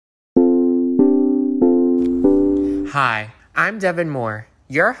Hi, I'm Devin Moore,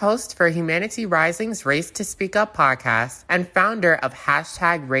 your host for Humanity Rising's Race to Speak Up podcast and founder of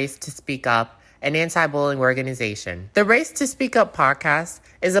hashtag Race to Speak Up, an anti-bullying organization. The Race to Speak Up podcast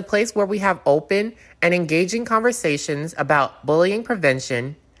is a place where we have open and engaging conversations about bullying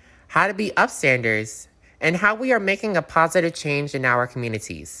prevention, how to be upstanders, and how we are making a positive change in our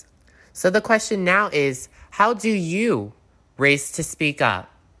communities. So the question now is, how do you race to speak up?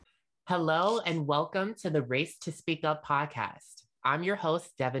 Hello and welcome to the Race to Speak Up podcast. I'm your host,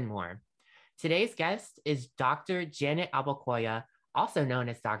 Devin Moore. Today's guest is Dr. Janet Abukoya, also known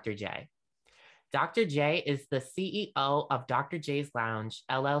as Dr. J. Dr. J is the CEO of Dr. J's Lounge,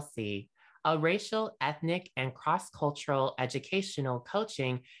 LLC, a racial, ethnic, and cross-cultural educational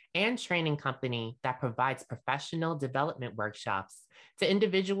coaching and training company that provides professional development workshops to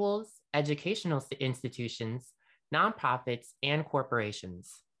individuals, educational institutions, nonprofits, and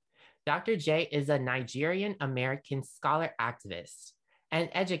corporations. Dr. J is a Nigerian American scholar activist and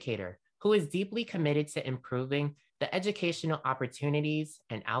educator who is deeply committed to improving the educational opportunities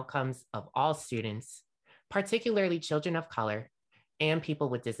and outcomes of all students, particularly children of color and people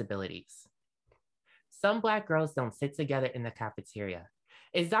with disabilities. Some Black Girls Don't Sit Together in the Cafeteria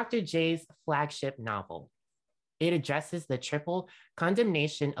is Dr. J's flagship novel. It addresses the triple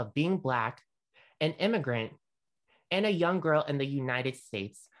condemnation of being Black, an immigrant, and a young girl in the United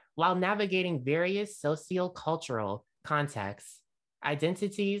States while navigating various socio-cultural contexts,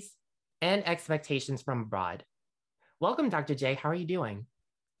 identities, and expectations from abroad. Welcome, Dr. J. How are you doing?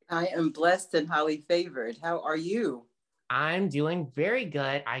 I am blessed and highly favored. How are you? I'm doing very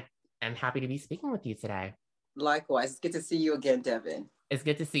good. I am happy to be speaking with you today. Likewise. It's good to see you again, Devin. It's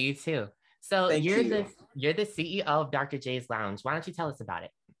good to see you too. So Thank you. You're the CEO of Dr. J's Lounge. Why don't you tell us about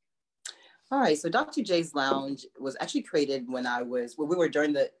it? All right. So Dr. J's Lounge was actually created when we were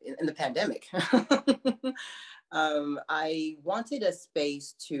in the pandemic. I wanted a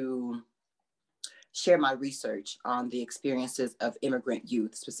space to share my research on the experiences of immigrant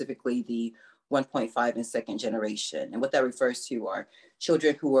youth, specifically the 1.5 and second generation. And what that refers to are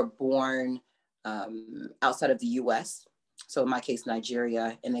children who were born outside of the US. So in my case,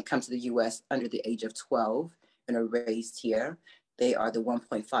 Nigeria, and they come to the US under the age of 12 and are raised here. They are the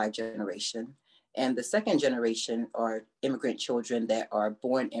 1.5 generation. And the second generation are immigrant children that are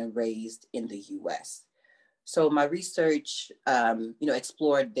born and raised in the US. So my research,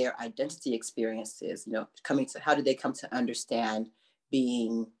 explored their identity experiences, coming to how did they come to understand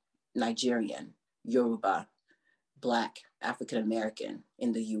being Nigerian, Yoruba, Black, African-American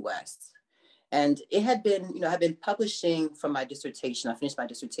in the US. And it had been, I've been publishing from my dissertation. I finished my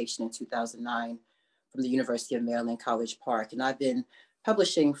dissertation in 2009 from the University of Maryland, College Park. And I've been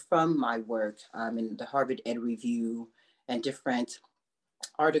publishing from my work in the Harvard Ed Review and different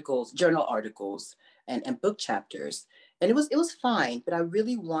articles, journal articles, and book chapters. And it was fine, but I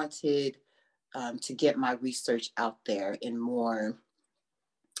really wanted to get my research out there in more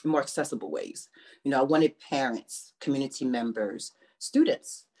accessible ways. I wanted parents, community members,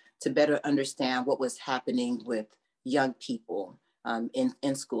 students to better understand what was happening with young people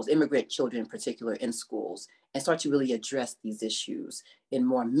in schools, immigrant children in particular in schools, and start to really address these issues in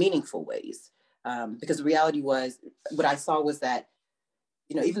more meaningful ways. Because the reality was, what I saw was that,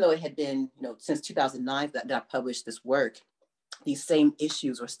 even though it had been, since 2009 that I published this work, these same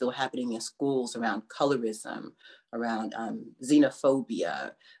issues were still happening in schools around colorism, around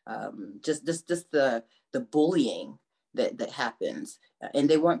xenophobia, just the bullying that happens, and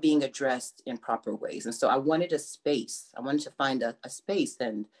they weren't being addressed in proper ways. And so I wanted a space. I wanted to find a space,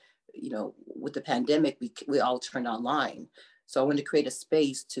 and with the pandemic, we all turned online. So I wanted to create a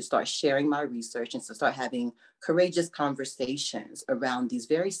space to start sharing my research and to start having courageous conversations around these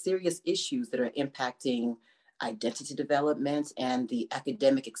very serious issues that are impacting identity development and the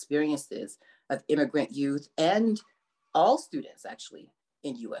academic experiences of immigrant youth and all students actually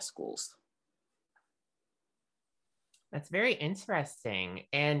in US schools. That's very interesting.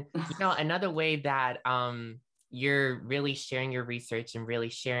 And another way that you're really sharing your research and really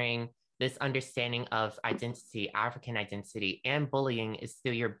sharing this understanding of identity, African identity, and bullying is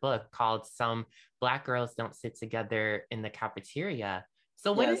through your book called Some Black Girls Don't Sit Together in the Cafeteria.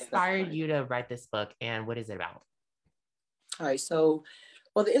 So what inspired you to write this book, and what is it about? All right, so,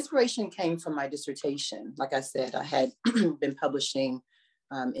 well, the inspiration came from my dissertation. Like I said, I had been publishing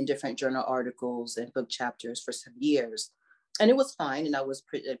in different journal articles and book chapters for some years. And it was fine. And I was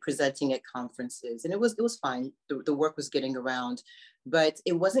presenting at conferences, and it was fine. The work was getting around, but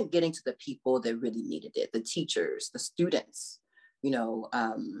it wasn't getting to the people that really needed it, the teachers, the students,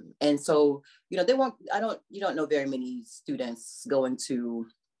 and so, you don't know very many students going to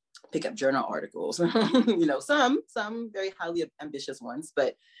pick up journal articles. Some very highly ambitious ones,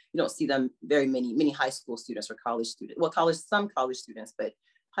 but you don't see them many high school students or college students. Well, some college students, but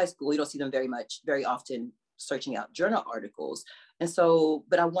high school, you don't see them very often searching out journal articles. And so,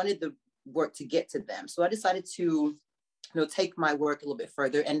 but I wanted the work to get to them. So I decided to, take my work a little bit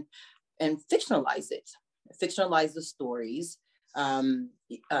further and fictionalize the stories, and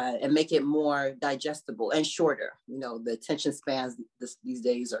make it more digestible and shorter. The attention spans these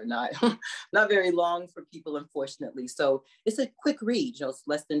days are not not very long for people, unfortunately. So it's a quick read. It's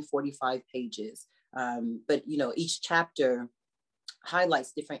less than 45 pages. But each chapter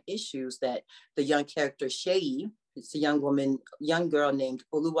highlights different issues that the young character Seyi, it's a young girl named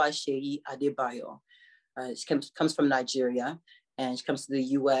Oluwaseyi Adebayo. She comes from Nigeria, and she comes to the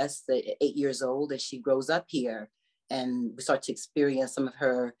U.S. at 8 years old, and she grows up here. And we start to experience some of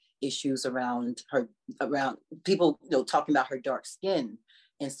her issues around people, talking about her dark skin,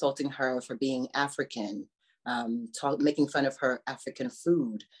 insulting her for being African, making fun of her African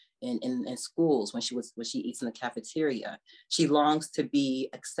food in schools when she eats in the cafeteria. She longs to be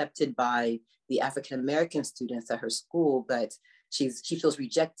accepted by the African American students at her school, but she feels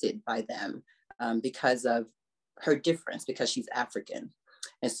rejected by them because of her difference, because she's African.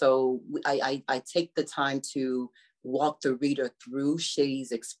 And so I take the time to walk the reader through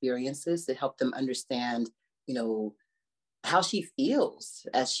Seyi's experiences to help them understand, how she feels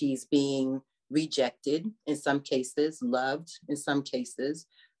as she's being rejected in some cases, loved in some cases,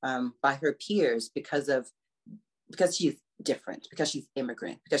 by her peers because she's different, because she's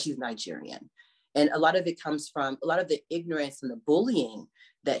immigrant, because she's Nigerian. And a lot of it comes from a lot of the ignorance and the bullying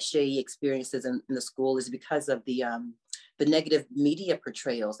that Seyi experiences in the school is because of the negative media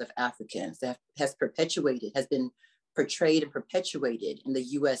portrayals of Africans that has been portrayed and perpetuated in the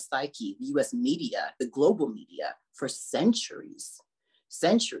US psyche, the US media, the global media for centuries.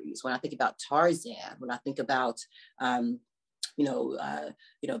 When I think about Tarzan, when I think about the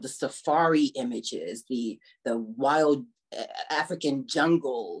safari images, the wild African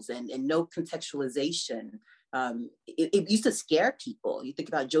jungles, and no contextualization. It used to scare people. You think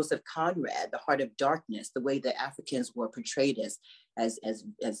about Joseph Conrad, The Heart of Darkness, the way that Africans were portrayed as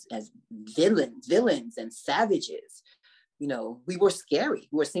villains and savages. We were scary.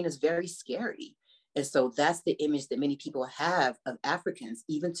 We were seen as very scary. And so that's the image that many people have of Africans,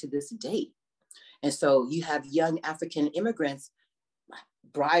 even to this day. And so you have young African immigrants,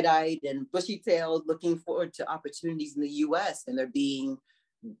 bright-eyed and bushy-tailed, looking forward to opportunities in the U.S., and they're being,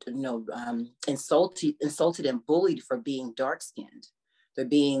 insulted and bullied for being dark-skinned. They're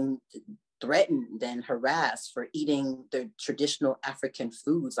being threatened and harassed for eating their traditional African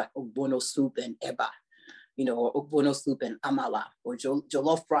foods like ogbono soup and eba, or ogbono soup and amala, or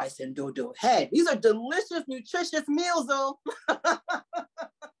jollof rice and dodo. Hey, these are delicious, nutritious meals, though.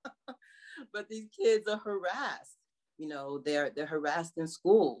 But these kids are harassed. They're harassed in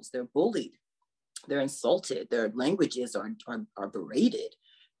schools. They're bullied. They're insulted. Their languages are berated.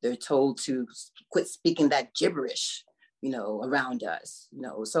 They're told to quit speaking that gibberish, around us.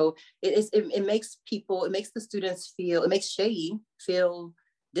 So it makes the students feel. It makes Seyi feel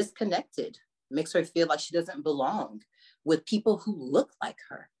disconnected. It makes her feel like she doesn't belong with people who look like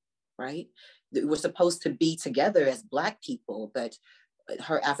her. Right? We're supposed to be together as Black people, but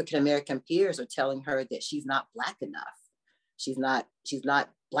her African-American peers are telling her that she's not Black enough. She's not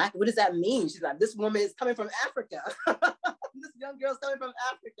Black. What does that mean? She's like, this woman is coming from Africa. This young girl's coming from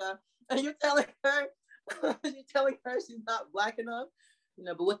Africa. And you're telling her she's not Black enough.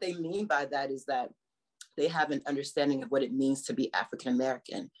 But what they mean by that is that they have an understanding of what it means to be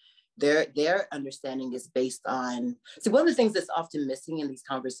African-American. Their understanding is based on, one of the things that's often missing in these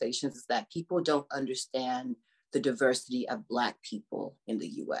conversations is that people don't understand the diversity of Black people in the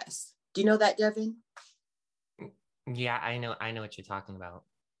US. Do you know that, Devin? Yeah, I know what you're talking about.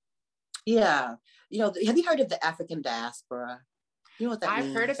 Yeah. Have you heard of the African diaspora? You know what that means?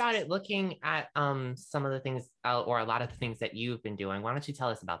 I've heard about it looking at some of the things or a lot of the things that you've been doing. Why don't you tell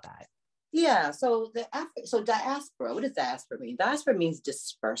us about that? Yeah, so diaspora, what does diaspora mean? Diaspora means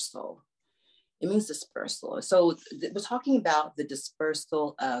dispersal. It means dispersal. So we're talking about the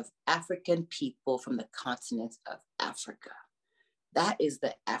dispersal of African people from the continent of Africa. That is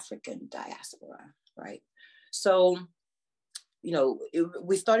the African diaspora, right? So,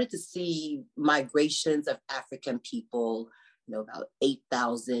 we started to see migrations of African people, about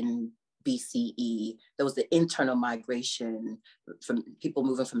 8,000 BCE. There was the internal migration from people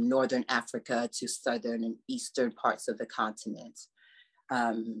moving from Northern Africa to Southern and Eastern parts of the continent.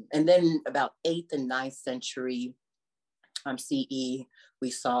 And then about 8th and 9th century CE,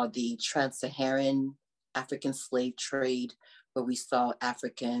 we saw the trans-Saharan African slave trade, where we saw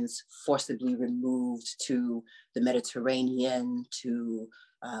Africans forcibly removed to the Mediterranean, to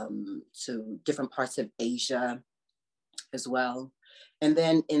different parts of Asia as well. And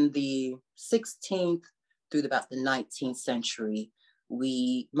then in the 16th through about the 19th century,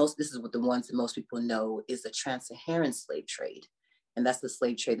 this is what the ones that most people know is the trans-Saharan slave trade. And that's the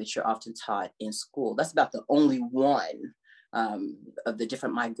slave trade that you're often taught in school. That's about the only one of the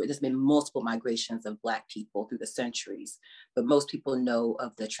different there's been multiple migrations of Black people through the centuries, but most people know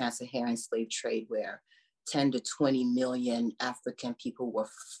of the trans-Saharan slave trade, where 10 to 20 million African people were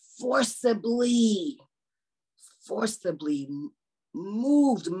forcibly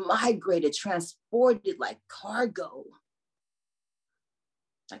moved, migrated, transported like cargo,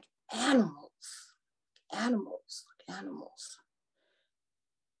 like animals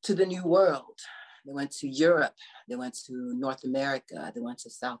to the New World. They went to Europe, they went to North America, they went to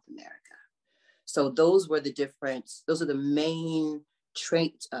South America. So those are the main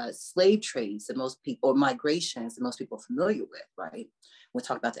slave trades that most people, or migrations that most people are familiar with, right? We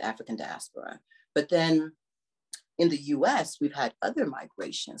talk about the African diaspora. But then in the US, we've had other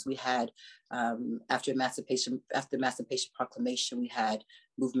migrations. We had, after Emancipation Proclamation, we had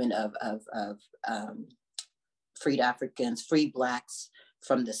movement of freed Africans, free Blacks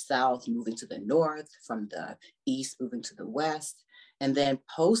from the South moving to the North, from the East moving to the West. And then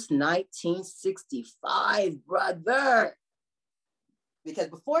post 1965, brother, because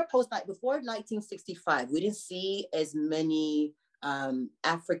before 1965, we didn't see as many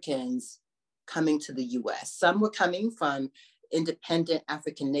Africans coming to the US. Some were coming from independent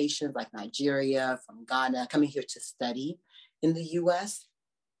African nations like Nigeria, from Ghana, coming here to study in the US.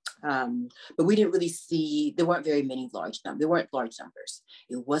 But we didn't really see, there weren't large numbers.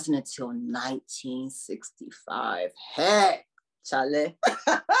 It wasn't until 1965. Hey, Chale.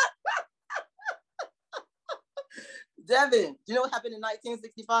 Devin, do you know what happened in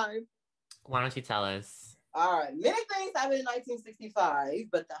 1965? Why don't you tell us? All right, many things happened in 1965,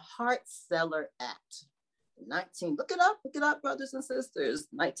 but the Hart-Celler Act. Look it up, brothers and sisters.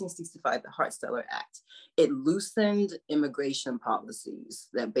 1965, the Hart-Celler Act. It loosened immigration policies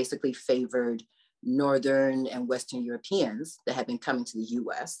that basically favored Northern and Western Europeans that had been coming to the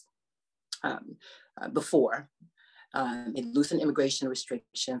US before. It loosened immigration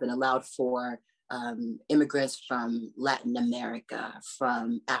restrictions and allowed for immigrants from Latin America,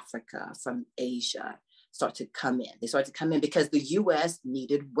 from Africa, from Asia, start to come in. They started to come in because the US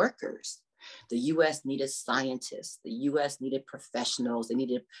needed workers. The US needed scientists. The US needed professionals. They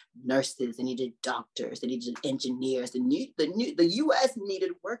needed nurses. They needed doctors. They needed engineers. The US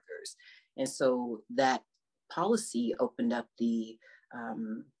needed workers. And so that policy opened up the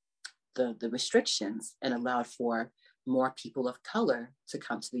restrictions and allowed for more people of color to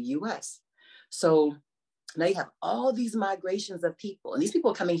come to the US. So now you have all these migrations of people, and these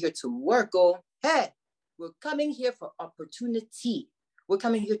people are coming here to work. Oh, hey, we're coming here for opportunity. We're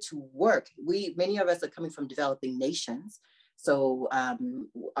coming here to work. Many of us are coming from developing nations. So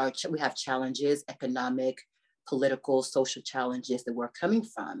we have challenges, economic, political, social challenges that we're coming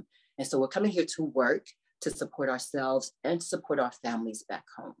from. And so we're coming here to work, to support ourselves and to support our families back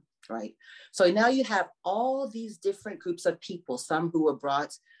home, right? So now you have all these different groups of people, some who were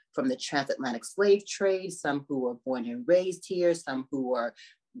brought from the transatlantic slave trade, some who were born and raised here, some who were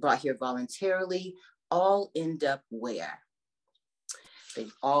brought here voluntarily, all end up where? They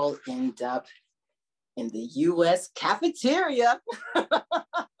all end up in the US cafeteria.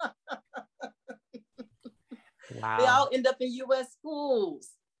 Wow. They all end up in US schools.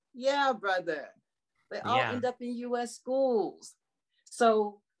 Yeah, brother. They all end up in US schools.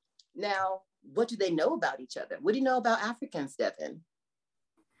 So now, what do they know about each other? What do you know about Africans, Devin?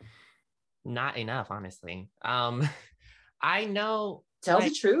 Not enough, honestly. I know. Tell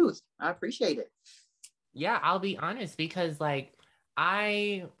the truth. I appreciate it. Yeah, I'll be honest, because I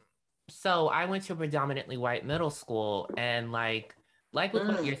went to a predominantly white middle school, and like with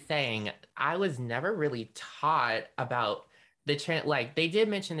what you're saying, I was never really taught about the they did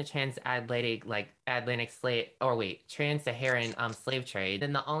mention the trans-Saharan slave trade.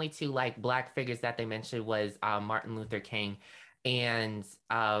 And the only two Black figures that they mentioned was Martin Luther King and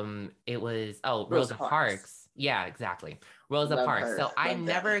it was Rosa Parks. Yeah, exactly. Rosa Parks. So I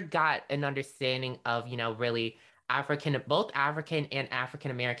never got an understanding of, really both African and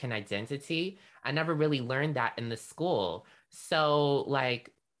African American identity. I never really learned that in the school. So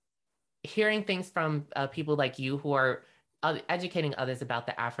hearing things from people like you who are educating others about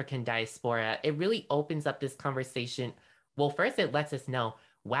the African diaspora, it really opens up this conversation. Well, first it lets us know,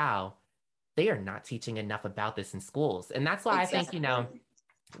 wow, they are not teaching enough about this in schools. And that's why I think,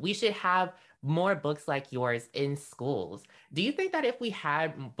 we should have more books like yours in schools. Do you think that if we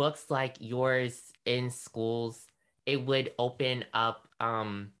had books like yours in schools, it would open up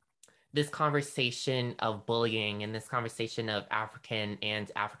this conversation of bullying and this conversation of African and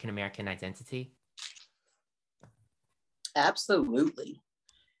African American identity? Absolutely.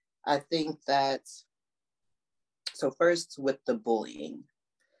 I think that, so first with the bullying,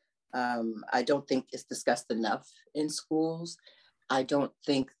 I don't think it's discussed enough in schools. I don't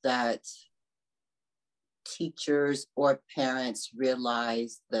think that teachers or parents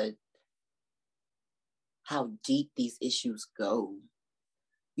realize how deep these issues go.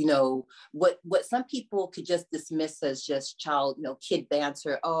 You know, what some people could just dismiss as just child, kid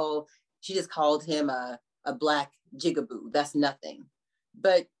banter. Oh, she just called him a black jigaboo. That's nothing.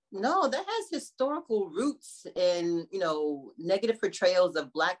 But no, that has historical roots in, negative portrayals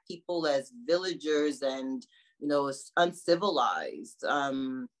of black people as villagers and, uncivilized.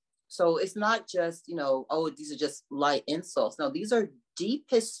 So it's not just, oh, these are just light insults. No, these are deep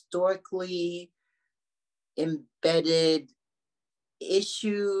historically embedded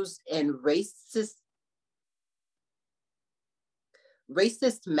issues and racist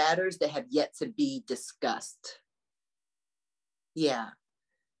matters that have yet to be discussed. Yeah,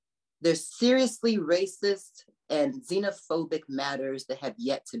 there's seriously racist and xenophobic matters that have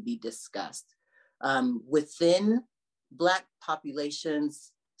yet to be discussed within Black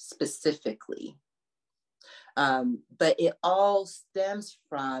populations specifically. But it all stems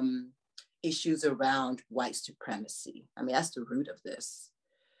from issues around white supremacy. I mean, that's the root of this,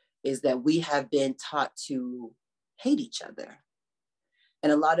 is that we have been taught to hate each other.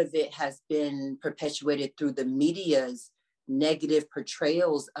 And a lot of it has been perpetuated through the media's negative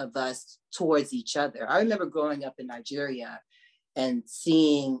portrayals of us towards each other. I remember growing up in Nigeria and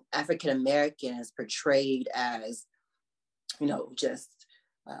seeing African Americans portrayed as, just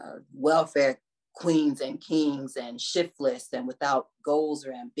welfare queens and kings and shiftless and without goals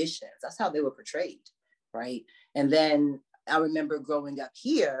or ambitions. That's how they were portrayed, right? And then I remember growing up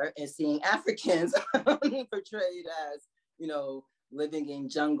here and seeing Africans portrayed as, living in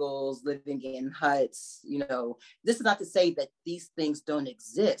jungles, living in huts. This is not to say that these things don't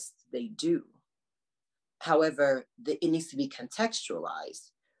exist. They do. However, it needs to be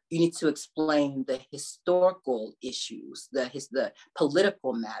contextualized. You need to explain the historical issues, the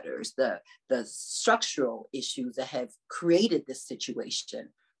political matters, the structural issues that have created this situation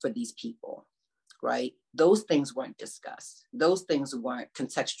for these people, right? Those things weren't discussed. Those things weren't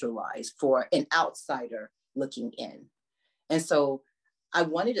contextualized for an outsider looking in. And so I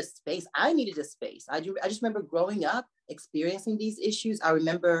wanted a space. I needed a space. I just remember growing up, experiencing these issues. I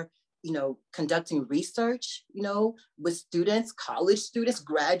remember conducting research, with students, college students,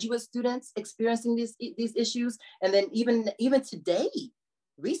 graduate students experiencing these issues. And then even today,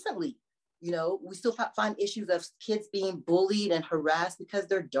 recently, we still find issues of kids being bullied and harassed because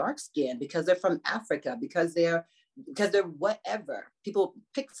they're dark skinned, because they're from Africa, because they're whatever. People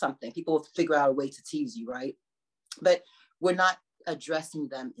pick something, people figure out a way to tease you, right? But we're not addressing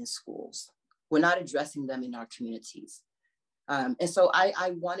them in schools. We're not addressing them in our communities. And so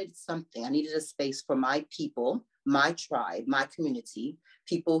I wanted something. I needed a space for my people, my tribe, my community,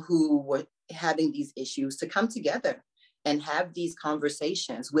 people who were having these issues to come together and have these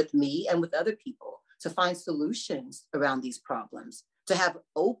conversations with me and with other people to find solutions around these problems, to have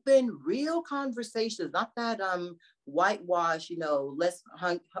open, real conversations, not that whitewash, let's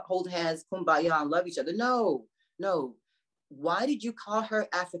hold hands, kumbaya, and love each other. No. Why did you call her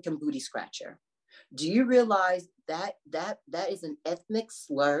African booty scratcher? Do you realize that is an ethnic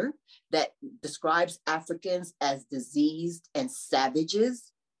slur that describes Africans as diseased and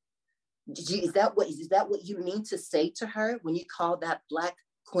savages? Is that what you mean to say to her when you call that Black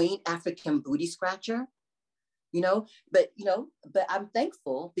queen African booty scratcher? But I'm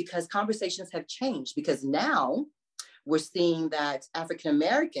thankful because conversations have changed, because now we're seeing that African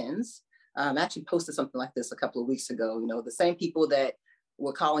Americans, I actually posted something like this a couple of weeks ago, the same people that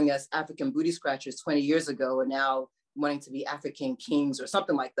were calling us African booty scratchers 20 years ago are now wanting to be African kings or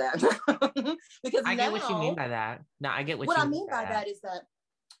something like that. Because I get what you mean by that. No, I get what I mean by that is that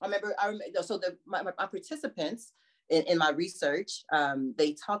I remember so my participants in my research,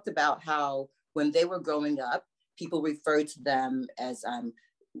 they talked about how when they were growing up, people referred to them as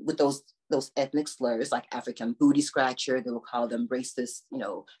with those ethnic slurs like African booty scratcher. They will call them racist.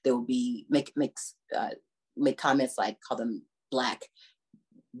 They will be make comments like call them Black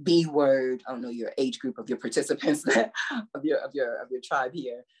B word. I don't know your age group of your participants of your tribe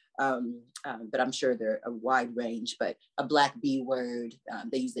here, but I'm sure they're a wide range. But a Black B word.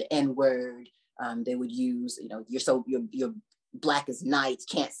 They use the N word. They would use you're black is night,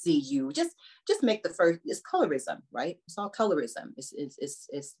 can't see you. Just make the first, it's colorism, right? It's all colorism.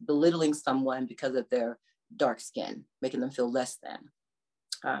 It's belittling someone because of their dark skin, making them feel less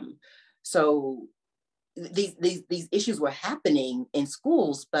than. So these issues were happening in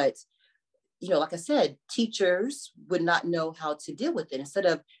schools, but like I said, teachers would not know how to deal with it. Instead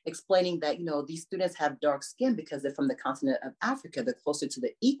of explaining that, these students have dark skin because they're from the continent of Africa, they're closer to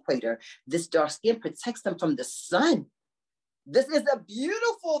the equator. This dark skin protects them from the sun. This is a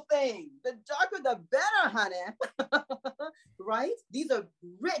beautiful thing. The darker, the better, honey. Right?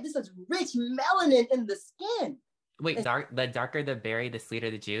 This is rich melanin in the skin. Wait, the darker the berry, the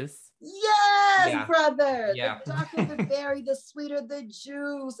sweeter the juice? Yes, brother. Yeah. The darker the berry, the sweeter the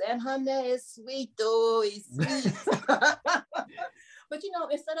juice. And honey is sweet, though. It's sweet. But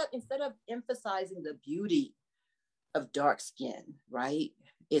instead of emphasizing the beauty of dark skin, right?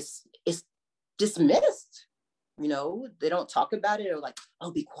 It's dismissed. They don't talk about it, or like,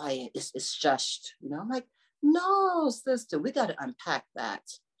 oh, be quiet. It's shushed. I'm like, no, sister, we got to unpack that.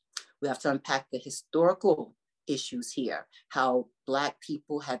 We have to unpack the historical issues here, how Black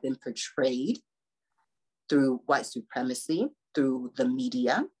people have been portrayed through white supremacy, through the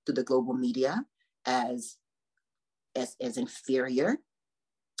media, through the global media, as inferior,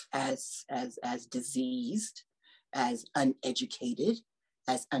 as diseased, as uneducated,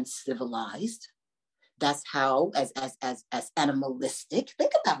 as uncivilized. That's how, as animalistic.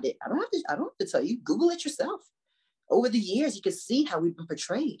 Think about it. I don't have to tell you. Google it yourself. Over the years, you can see how we've been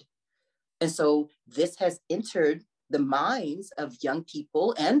portrayed. And so this has entered the minds of young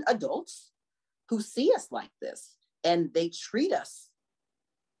people and adults who see us like this, and they treat us.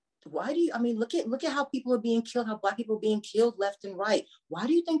 Look at how people are being killed, how Black people are being killed left and right. Why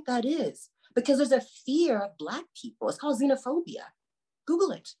do you think that is? Because there's a fear of Black people. It's called xenophobia.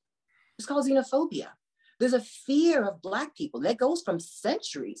 Google it. It's called xenophobia. There's a fear of Black people that goes from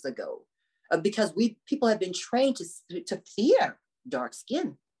centuries ago, because people have been trained to fear dark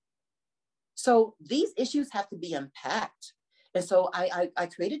skin. So these issues have to be unpacked. And so I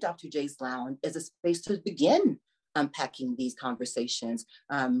created Dr. J's Lounge as a space to begin unpacking these conversations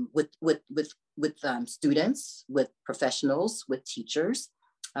with students, with professionals, with teachers.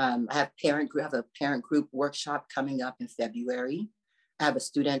 I have a parent group workshop coming up in February. I have a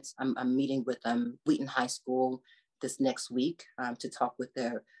student, I'm meeting with Wheaton High School this next week to talk with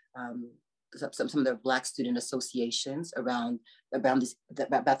their some of their Black student associations about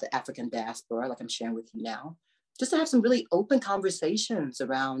the African diaspora, like I'm sharing with you now, just to have some really open conversations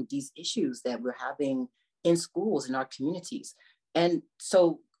around these issues that we're having in schools, in our communities. And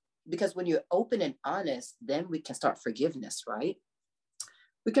so, because when you're open and honest, then we can start forgiveness, right?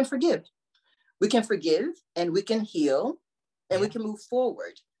 We can forgive and we can heal and we can move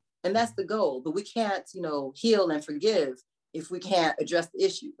forward. And that's the goal, but we can't, heal and forgive if we can't address the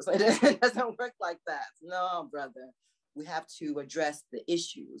issues. It doesn't work like that. No, brother. We have to address the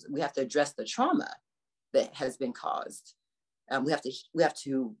issues. We have to address the trauma that has been caused. We have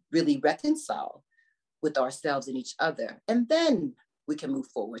to really reconcile with ourselves and each other. And then we can move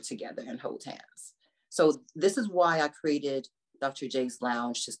forward together and hold hands. So this is why I created Dr. J's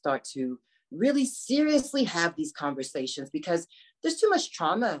Lounge, to start to really seriously have these conversations, because there's too much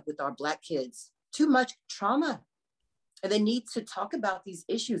trauma with our Black kids, too much trauma. And they need to talk about these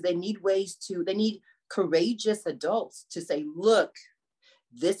issues. They need courageous adults to say, look,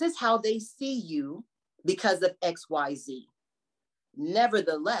 this is how they see you because of XYZ.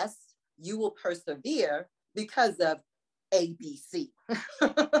 Nevertheless, you will persevere because of ABC,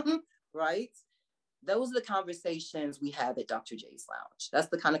 right? Those are the conversations we have at Dr. J's Lounge. That's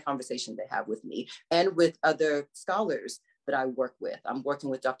the kind of conversation they have with me and with other scholars that I work with. I'm working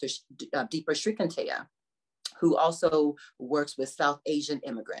with Dr. Deepa Srikanteya, who also works with South Asian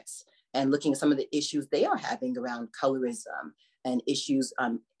immigrants and looking at some of the issues they are having around colorism and issues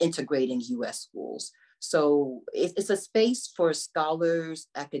integrating US schools. So it's a space for scholars,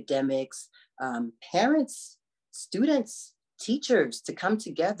 academics, parents, students, teachers to come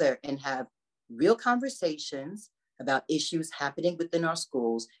together and have real conversations about issues happening within our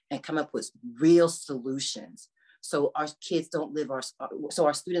schools and come up with real solutions. So our kids don't so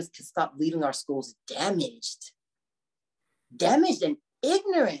our students can stop leaving our schools damaged and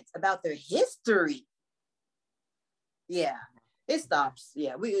ignorant about their history. Yeah, it stops.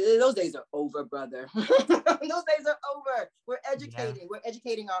 Yeah, those days are over, brother. Those days are over. We're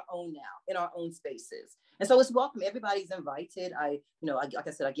educating our own now in our own spaces. And so it's welcome. Everybody's invited. Like I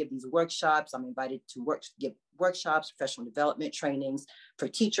said, I give these workshops. I'm invited to give workshops, professional development trainings for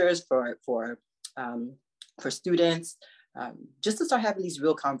teachers, for students, just to start having these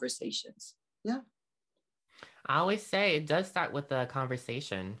real conversations. Yeah. I always say it does start with the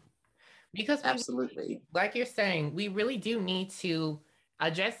conversation because we, Absolutely. like you're saying, we really do need to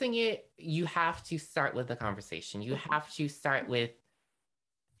addressing it. You have to start with the conversation. You have to start with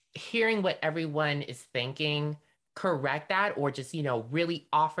hearing what everyone is thinking, correct that, or just, really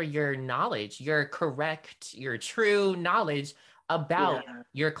offer your knowledge, your correct, your true knowledge about Yeah.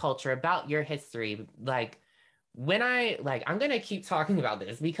 your culture, about your history. Like when I'm gonna keep talking about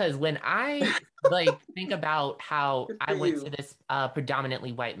this because when I think about how Good I for went to you. this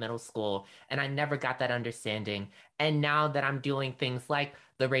predominantly white middle school and I never got that understanding. And now that I'm doing things like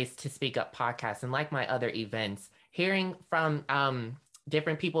the Race to Speak Up podcast and like my other events, hearing from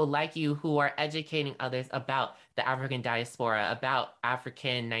different people like you who are educating others about the African diaspora, about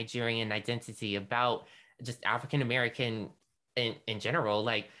African Nigerian identity, about just African American in general.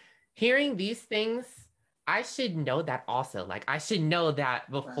 Like hearing these things, I should know that also. Like I should know that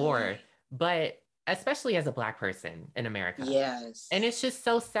before, Right. but especially as a Black person in America. And Yes. it's just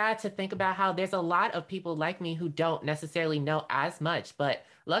so sad to think about how there's a lot of people like me who don't necessarily know as much. But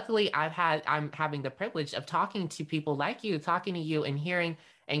luckily, I'm having the privilege of talking to people like you, talking to you and hearing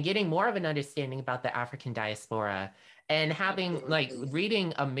and getting more of an understanding about the African diaspora and having Absolutely.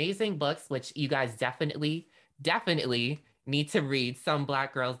 reading amazing books, which you guys definitely need to read. Some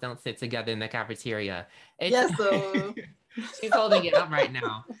Black girls don't sit together in the cafeteria. It's Yes. So. she's holding it up right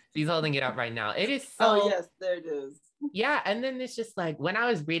now. She's holding it up right now. It is Oh so yes, there it is. yeah, and then it's just like when I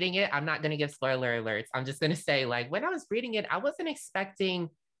was reading it, I'm not gonna give spoiler alerts. I'm just gonna say, like, when I was reading it, I wasn't expecting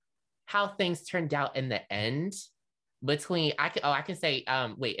how things turned out in the end. Between I can say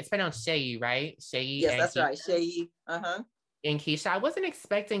wait, it's pronounced Shay, right? Shay Yes, that's right. Shay. Uh-huh. and Keisha. I wasn't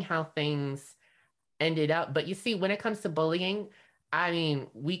expecting how things ended up, but you see, when it comes to bullying, I mean,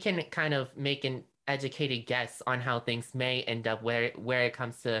 we can kind of make an educated guess on how things may end up where it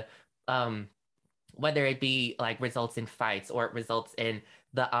comes to um whether it be like results in fights or it results in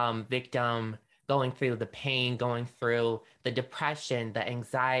the victim going through the pain, going through the depression, the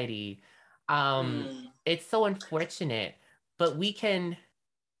anxiety. Mm. It's so unfortunate, but we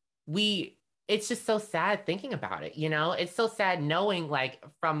it's just so sad thinking about it, you know? It's so sad knowing like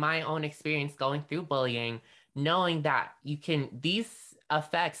from my own experience going through bullying, knowing that these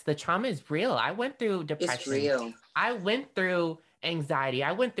effects, the trauma is real. I went through It's depression. real. I went through anxiety.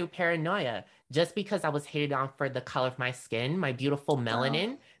 I went through paranoia just because I was hated on for the color of my skin, my beautiful Wow.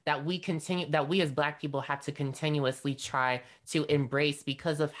 melanin that we as Black people have to continuously try to embrace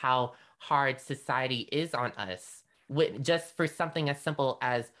because of how hard society is on us. Just for something as simple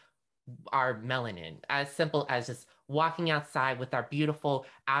as our melanin, as simple as just walking outside with our beautiful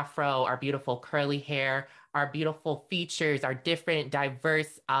afro, our beautiful curly hair, our beautiful features, our different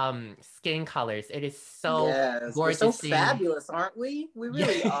diverse skin colors. It is so Yes, we're so gorgeous seeing. fabulous, aren't we? We Yeah.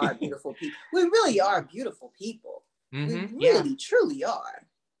 really are beautiful people. We really are beautiful people. We Yeah. really, truly are.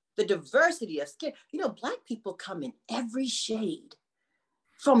 The diversity of skin. Black people come in every shade,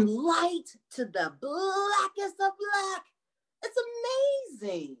 from light to the blackest of black. It's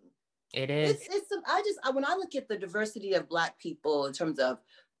amazing. It It's is. it's when I look at the diversity of Black people in terms of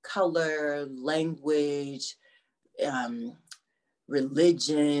color, language, um,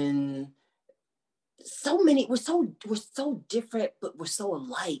 religion, so many, we're so different, but we're so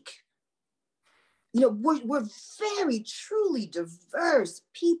alike. We're very truly diverse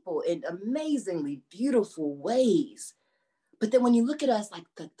people in amazingly beautiful ways. But then when you look at us, like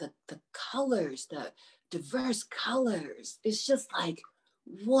the colors, the diverse colors, it's just like,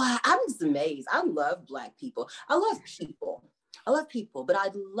 wow, I'm just amazed. I love Black people. I love people. But I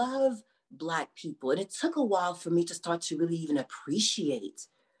love Black people. And it took a while for me to start to really even appreciate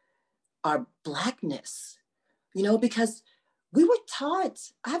our Blackness, because we were taught,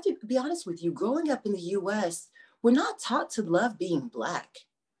 I have to be honest with you, growing up in the US, we're not taught to love being Black.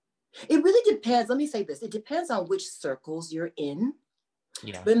 It really depends. Let me say this. It depends on which circles you're in.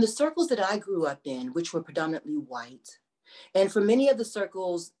 Yeah. But in the circles that I grew up in, which were predominantly white, and for many of the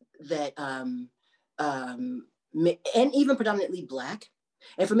circles that, and even predominantly Black,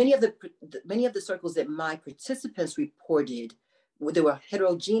 and for many of the circles that my participants reported, they were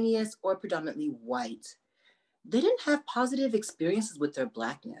heterogeneous or predominantly white, they didn't have positive experiences with their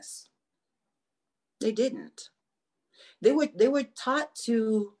Blackness. They didn't. They were taught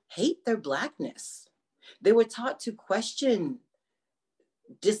to hate their Blackness. They were taught to question,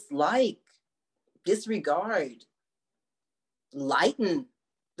 dislike, disregard, lighten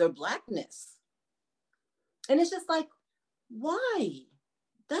their Blackness. And it's just like, why?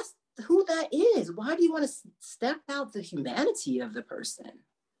 That's who that is. Why do you want to step out the humanity of the person?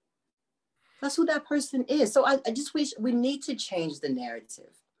 That's who that person is. So I just wish we need to change the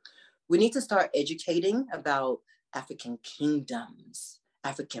narrative. We need to start educating about African kingdoms,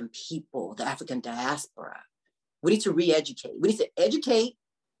 African people, the African diaspora. We need to re-educate. We need to educate,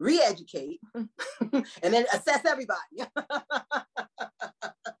 re-educate, and then assess everybody.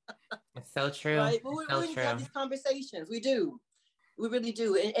 It's so true. Right? We need to have these conversations. We do. We really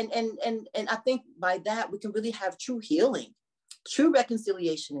do. And I think by that, we can really have true healing, true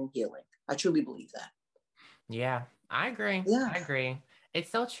reconciliation and healing. I truly believe that. Yeah, I agree. Yeah. I agree.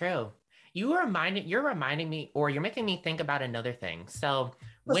 It's so true. You're reminding me, or you're making me think about another thing. So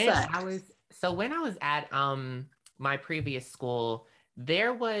What's that? when I was at my previous school,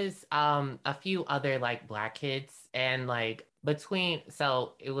 there was a few other like Black kids, and like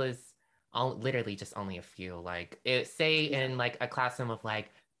so it was literally just only a few. Like in like a classroom of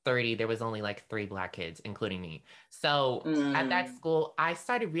like 30, there was only like 3 Black kids, including me. So at that school, I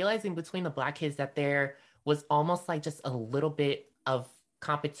started realizing between the Black kids that there was almost like just a little bit of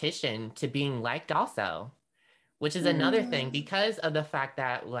competition to being liked also, which is another thing because of the fact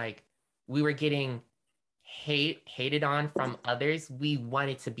that like we were getting hated on from others. We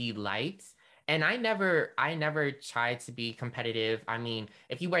wanted to be liked. And I never tried to be competitive. I mean,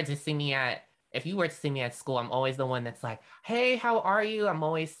 if you were to see me at school, I'm always the one that's like, hey, how are you? I'm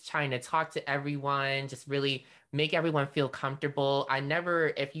always trying to talk to everyone, just really make everyone feel comfortable. I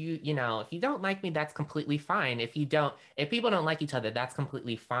never, if you don't like me, that's completely fine. If people don't like each other, that's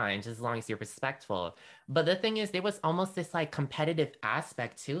completely fine, just as long as you're respectful. But the thing is, there was almost this like competitive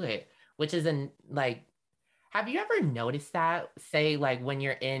aspect to it, which is have you ever noticed that, say, like when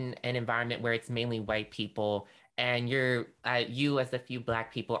you're in an environment where it's mainly white people and you as a few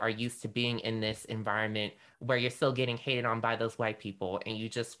Black people are used to being in this environment where you're still getting hated on by those white people and you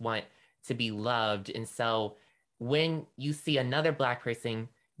just want to be loved. And so when you see another Black person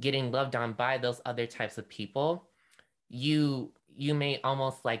getting loved on by those other types of people, you may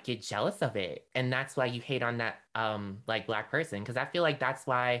almost like get jealous of it. And that's why you hate on that like Black person. Because I feel like that's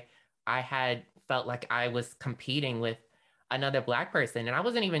why I had felt like I was competing with another Black person. And I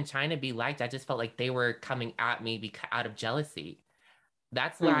wasn't even trying to be liked. I just felt like they were coming at me out of jealousy.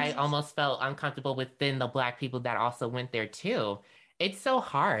 That's why I almost felt uncomfortable within the Black people that also went there too. It's so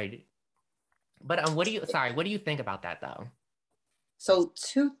hard. But what do you think about that though? So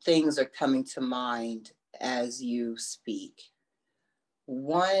 2 things are coming to mind as you speak.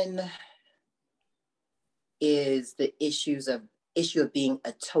 One is the issue of being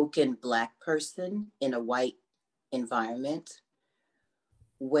a token Black person in a white environment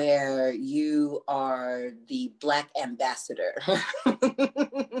where you are the Black ambassador,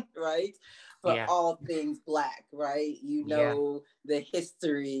 right? For all things Black, right? You know the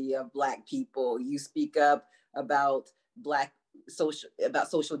history of Black people. You speak up about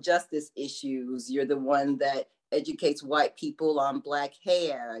social justice issues. You're the one that educates white people on Black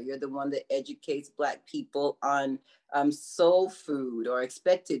hair. You're the one that educates Black people on soul food, or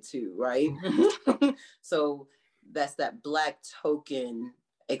expected to, right? So that's that Black token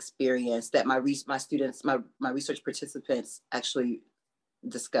experience that my research participants actually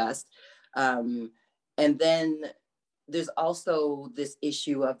discussed. And then there's also this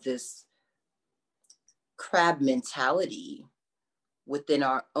issue of this crab mentality within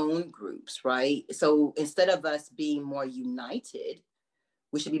our own groups, right? So instead of us being more united,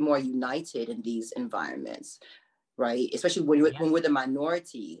 we should be more united in these environments, right? Especially when we're the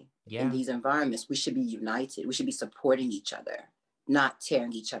minority in these environments, we should be united. We should be supporting each other, not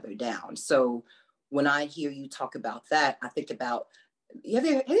tearing each other down. So when I hear you talk about that, I think about, have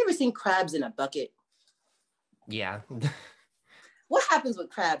you ever seen crabs in a bucket? Yeah. What happens with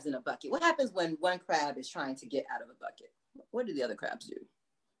crabs in a bucket? What happens when one crab is trying to get out of a bucket? What do the other crabs do?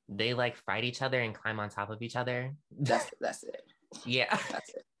 They like fight each other and climb on top of each other. That's it. Yeah. That's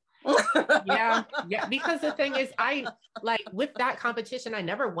it. yeah, because the thing is, I like with that competition, I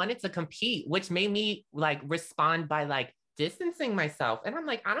never wanted to compete, which made me like respond by like distancing myself. And I'm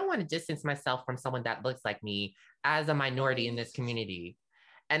like, I don't want to distance myself from someone that looks like me as a minority in this community.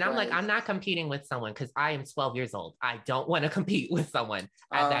 And I'm like, I'm not competing with someone because I am 12 years old. I don't want to compete with someone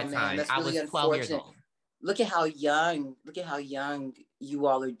at that time. That's I really was 12 years old. Look at how young you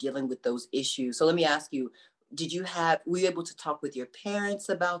all are dealing with those issues. So let me ask you, were you able to talk with your parents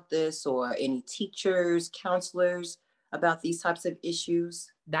about this, or any teachers, counselors about these types of issues?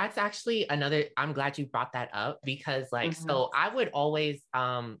 That's actually I'm glad you brought that up, because like, so I would always,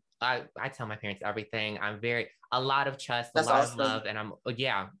 I tell my parents everything. A lot of trust, a lot of love, and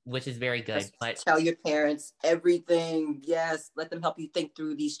which is very good. But tell your parents everything. Yes. Let them help you think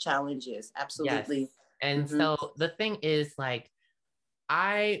through these challenges. Absolutely. Yes. And so the thing is, like,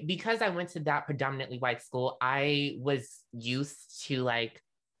 because I went to that predominantly white school, I was used to like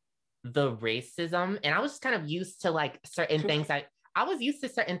the racism, and I was just kind of used to like certain things I was used to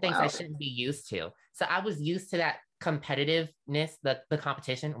certain things I Wow. shouldn't be used to. So I was used to that competitiveness, the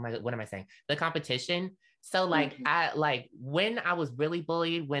competition. Oh my God, what am I saying? The competition. So like Mhm. I like when I was really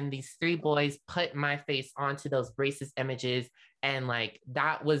bullied, when these three boys put my face onto those racist images, and like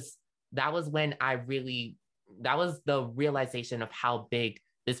that was when I really that was the realization of how big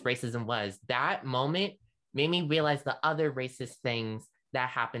this racism was. That moment made me realize the other racist things that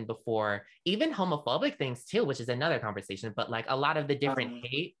happened before, even homophobic things too, which is another conversation, but like a lot of the different Um,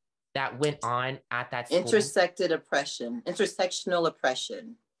 hate that went on at that school. intersected oppression, intersectional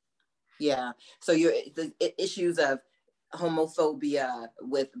oppression. Yeah. So you're the issues of homophobia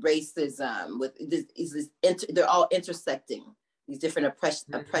with racism, with this is this they're all intersecting these different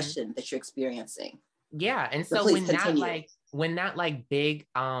Mhm. oppression that you're experiencing. Yeah. And But so please when continue. that like big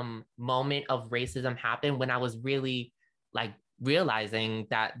moment of racism happened, when I was really like realizing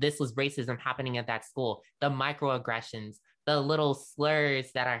that this was racism happening at that school, the microaggressions, the little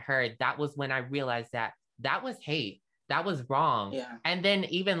slurs that I heard, that was when I realized that that was hate. That was wrong. Yeah. And then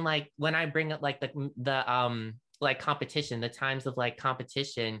even like when I bring up like the like competition, the times of like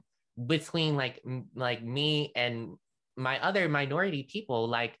competition between like me and my other minority people,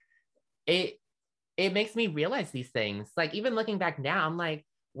 like it it makes me realize these things. Like even looking back now, I'm like,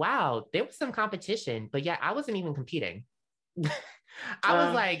 wow, there was some competition, but yeah, I wasn't even competing. I was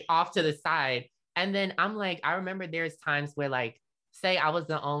Uh, like off to the side. And then I'm like, I remember there's times where like, say I was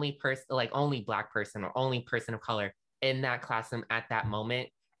the only person, like only black person or only person of color in that classroom at that moment,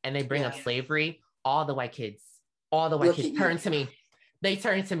 and they bring up yeah. slavery, all the white Look kids at you. turn to me. They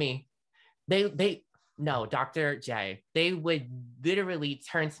turn to me. They no, Dr. J. They would literally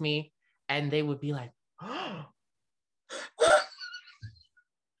turn to me and they would be like, oh,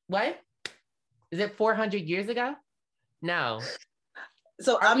 what? Is it 400 years ago? No.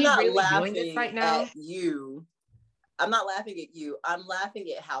 So Are I'm we not really doing this laughing right at now? you. I'm not laughing at you. I'm laughing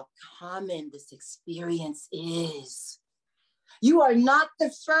at how common this experience is. You are not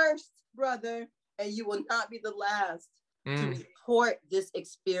the first, brother, and you will not be the last to Mm. report this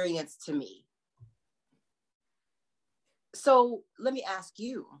experience to me. So let me ask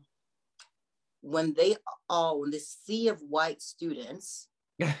you, when when this sea of white students,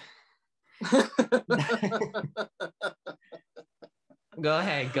 Go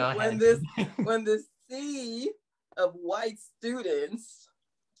ahead, go when ahead. this sea of white students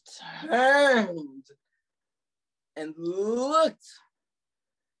turned and looked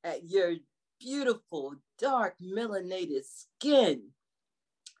at your beautiful, dark, melanated skin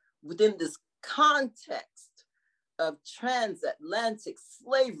within this context of transatlantic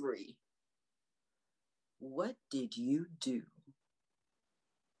slavery, what did you do?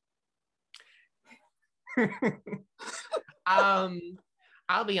 um,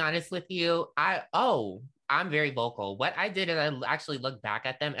 I'll be honest with you. I'm very vocal. What I did is I actually looked back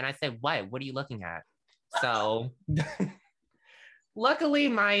at them and I said, What are you looking at?" So luckily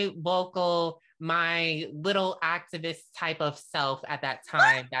my little activist type of self at that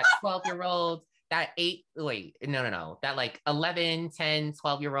time, that 12-year-old, that eight, wait, no, that like 11, 10,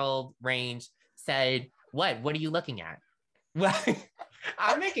 12-year-old range said, what are you looking at? Well,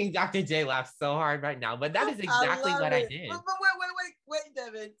 I'm making Dr. J laugh so hard right now, but that is I exactly love what I it. But did. wait,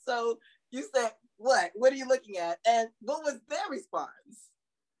 Devin. So you said what? What are you looking at? And what was their response?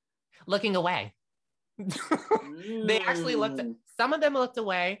 Looking away. They actually Mm. some of them looked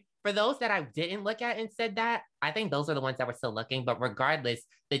away. For those that I didn't look at and said that, I think those are the ones that were still looking. But regardless,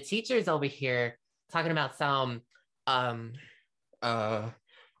 the teachers over here talking about some, um, all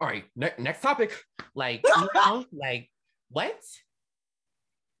right, next topic. Like, like what?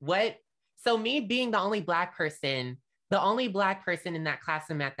 What? So me being the only black person in that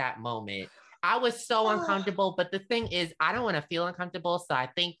classroom at that moment, I was so uncomfortable. But the thing is, I don't want to feel uncomfortable. So I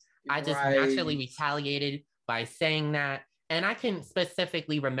think I just naturally Right. retaliated by saying that. And I can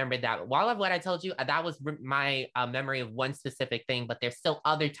specifically remember that. While of what I told you, that was my memory of one specific thing, but there's still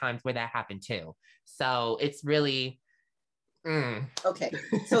other times where that happened too. So it's really, mm. Okay.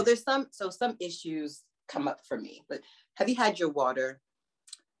 So some issues come up for me. But have you had your water?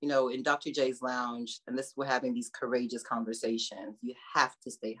 You know, in Dr. J's lounge, and this we're having these courageous conversations. You have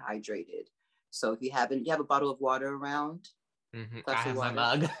to stay hydrated. So if you haven't, you have a bottle of water around, I glass of have my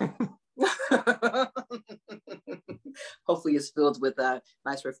water. mug. Hopefully it's filled with a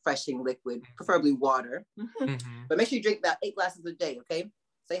nice refreshing liquid, preferably water. Mm-hmm. But make sure you drink about 8 glasses a day, okay?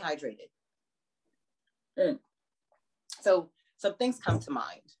 Stay hydrated. Mm. So some things come to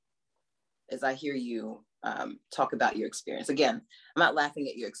mind as I hear you talk about your experience. Again, I'm not laughing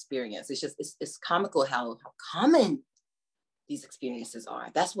at your experience. It's just, it's comical how common these experiences are.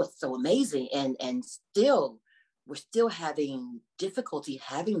 That's what's so amazing. And still, we're still having difficulty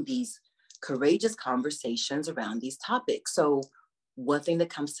having these courageous conversations around these topics. So one thing that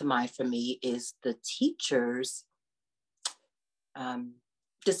comes to mind for me is the teachers'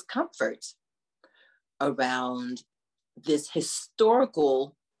 discomfort around this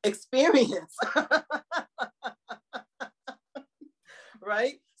historical experience.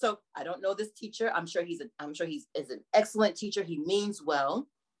 Right? So I don't know this teacher. I'm sure he's an excellent teacher. He means well.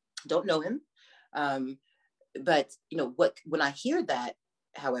 Don't know him. But when I hear that,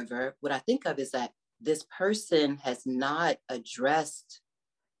 however, what I think of is that this person has not addressed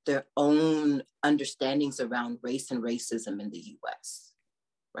their own understandings around race and racism in the US,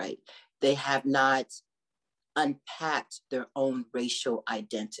 right? They have not unpacked their own racial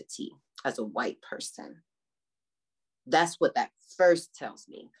identity as a white person. That's what that first tells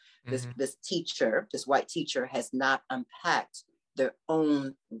me. Mm-hmm. This white teacher has not unpacked their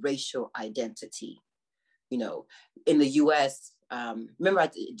own racial identity. In the US, remember,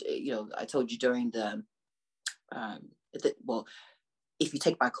 I told you during if you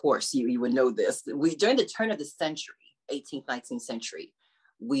take my course, you would know this. During the turn of the century, 18th, 19th century,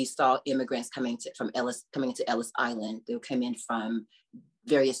 we saw immigrants coming into Ellis Island. They came in from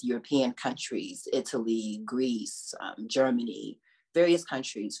various European countries, Italy, Greece, Germany, various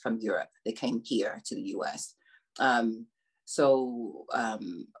countries from Europe. They came here to the US. So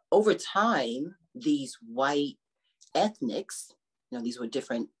over time, these white ethnics, these were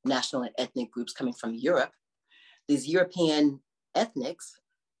different national and ethnic groups coming from Europe. These European ethnics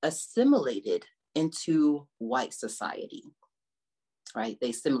assimilated into white society, right?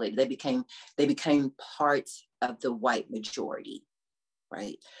 They assimilated. They became part of the white majority,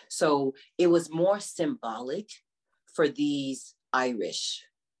 right? So it was more symbolic for these Irish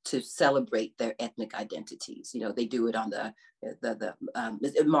to celebrate their ethnic identities. They do it on the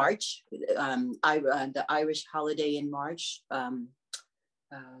March, the Irish holiday in March. St.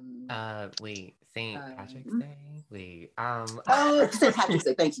 Patrick's Day? St. Patrick's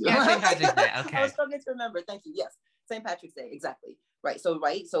Day, thank you. Yeah, St. Patrick's Day, okay. I was struggling to remember, thank you, yes. St. Patrick's Day, exactly. Right, so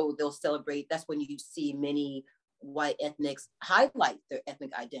they'll celebrate, that's when you see many white ethnics highlight their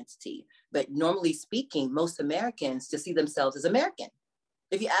ethnic identity. But normally speaking, most Americans just see themselves as American.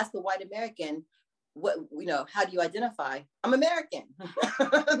 If you ask a white American, how do you identify? I'm American.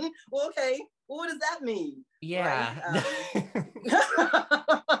 Well, okay. Well, what does that mean? Yeah. Right?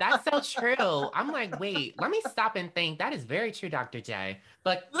 That's so true. I'm like, wait, let me stop and think. That is very true, Dr. J.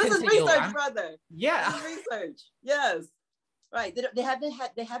 But this is research, brother. Yeah. This is research. Yes. Right. They haven't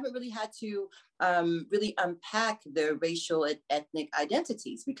really had to really unpack their racial and ethnic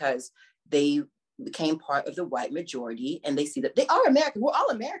identities because they became part of the white majority, and they see that they are American. We're all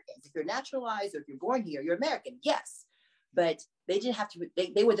Americans. If you're naturalized or if you're born here, you're American. Yes, but they didn't have to.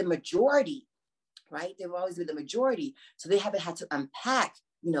 They were the majority, right? They were always the majority, so they haven't had to unpack.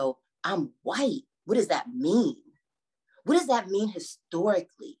 I'm white. What does that mean? What does that mean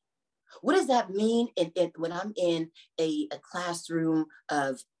historically? What does that mean when I'm in a classroom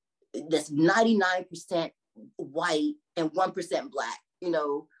of that's 99% white and 1% Black?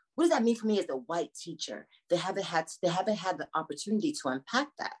 What does that mean for me as a white teacher? They haven't had the opportunity to unpack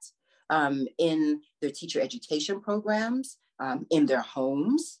that in their teacher education programs, in their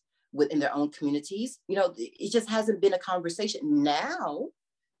homes, within their own communities. It just hasn't been a conversation. Now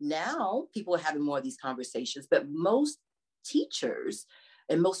people are having more of these conversations, but most teachers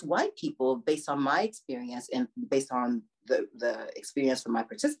and most white people, based on my experience and based on the experience from my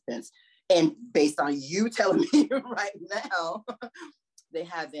participants, and based on you telling me right now, they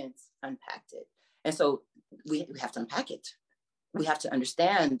haven't unpacked it. And so we have to unpack it. We have to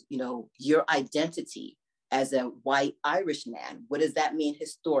understand, your identity as a white Irish man. What does that mean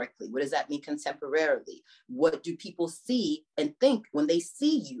historically? What does that mean contemporarily? What do people see and think when they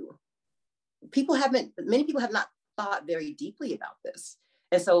see you? Many people have not thought very deeply about this.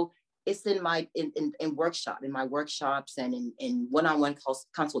 And so it's in my workshops and in one-on-one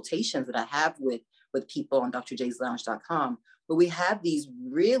consultations that I have with people on drjslounge.com, where we have these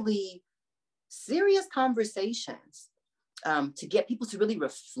really serious conversations to get people to really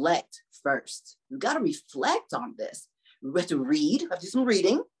reflect first. We've got to reflect on this. We have to read, we have to do some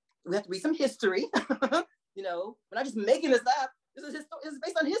reading. We have to read some history. We're not just making this up. This is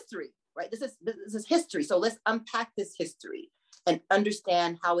based on history, right? This is history. So let's unpack this history and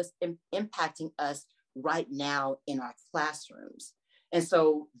understand how it's impacting us right now in our classrooms. And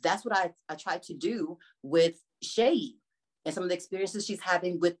so that's what I try to do with Shay and some of the experiences she's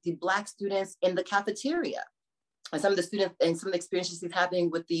having with the Black students in the cafeteria. and some of the students and some of the experiences he's having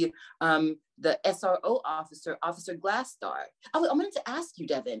with the SRO officer, Officer Glasstar. I wanted to ask you,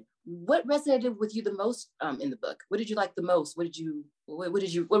 Devin, what resonated with you the most in the book? What did you like the most? What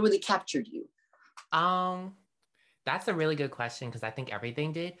really captured you? That's a really good question because I think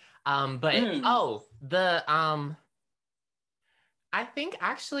everything did. But I think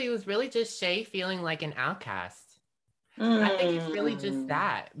actually it was really just Shay feeling like an outcast. I think it's really just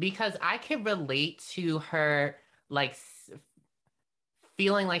that because I can relate to her like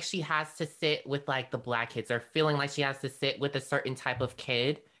feeling like she has to sit with like the black kids or feeling like she has to sit with a certain type of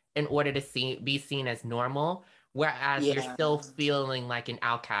kid in order to be seen as normal, whereas you're still feeling like an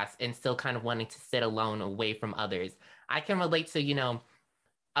outcast and still kind of wanting to sit alone away from others. I can relate to,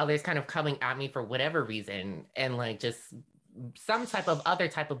 others kind of coming at me for whatever reason and like just some type of other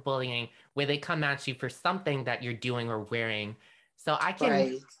type of bullying where they come at you for something that you're doing or wearing. So I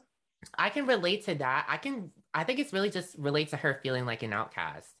can relate to that. I think it's really just relate to her feeling like an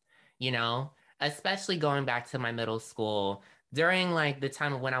outcast, especially going back to my middle school. During like the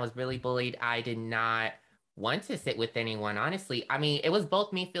time of when I was really bullied, I did not want to sit with anyone, honestly. I mean, it was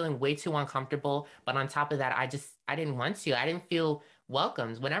both me feeling way too uncomfortable, but on top of that, I didn't want to. I didn't feel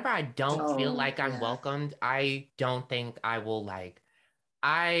welcomed. Whenever I don't feel like I'm welcomed, I don't think I will like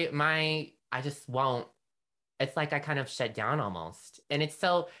I just won't. It's like I kind of shut down almost. And it's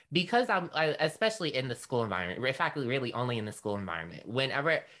so because especially in the school environment, in fact, really only in the school environment.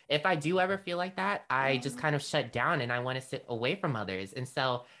 If I do ever feel like that, I just kind of shut down and I want to sit away from others. And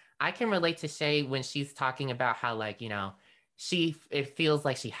so I can relate to Shay when she's talking about how, like, it feels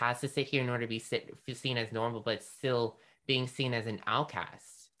like she has to sit here in order to be seen as normal, but still being seen as an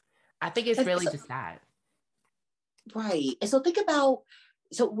outcast. I think it's really just that. Right. And so think about,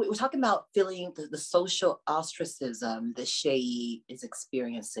 so we're talking about feeling the social ostracism that Shay is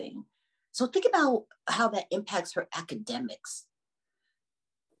experiencing. So think about how that impacts her academics.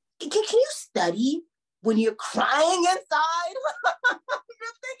 Can you study when you're crying inside?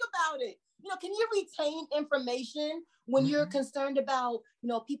 Think about it. Can you retain information when you're concerned about,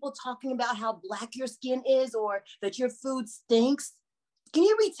 people talking about how black your skin is or that your food stinks? Can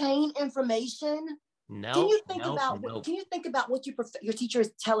you retain information? No. Can you think about what your teacher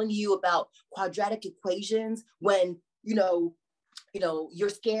is telling you about quadratic equations when you're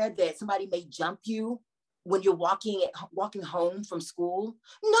scared that somebody may jump you when you're walking home from school?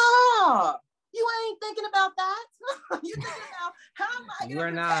 No, you ain't thinking about that. You're thinking about how am I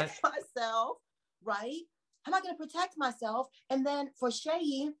going to protect myself, right? How am I going to protect myself? And then for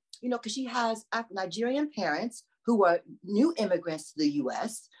Shay, because she has Nigerian parents who are new immigrants to the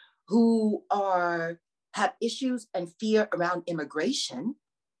U.S. who have issues and fear around immigration,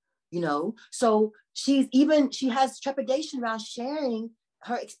 so she has trepidation around sharing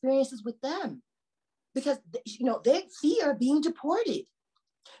her experiences with them because, they fear being deported.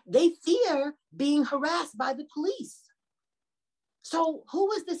 They fear being harassed by the police. So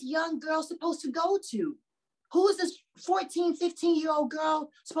who is this young girl supposed to go to? Who is this 14, 15-year-old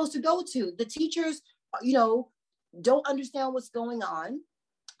girl supposed to go to? The teachers, don't understand what's going on.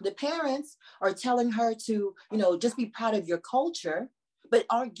 The parents are telling her to, just be proud of your culture, but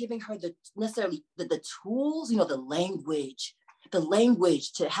aren't giving her necessarily the tools, the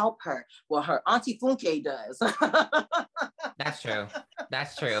language to help her. Well, her Auntie Funke does. That's true.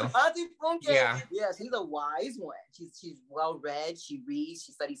 Auntie Funke, yeah, she's a wise one. She's well read. She reads.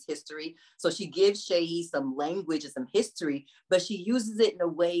 She studies history. So she gives Shay some language and some history, but she uses it in a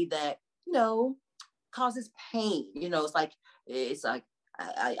way that causes pain. It's like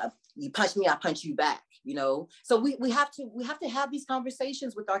you punch me, I punch you back. So we have to have these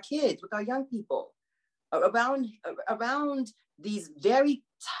conversations with our kids, with our young people, around these very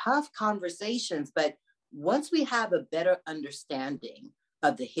tough conversations. But once we have a better understanding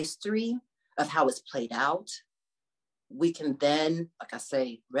of the history of how it's played out, we can then, like I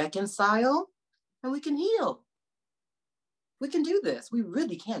say, reconcile and we can heal. We can do this. We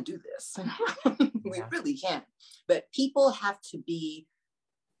really can do this. We really can. But people have to be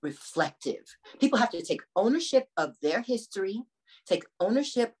reflective. People have to take ownership of their history, take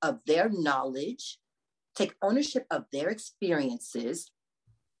ownership of their knowledge, take ownership of their experiences,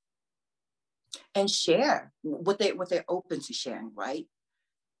 and share what they're open to sharing, right?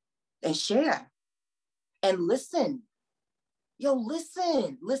 And share and listen.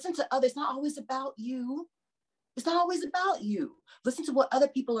 Listen to others. It's not always about you. Listen to what other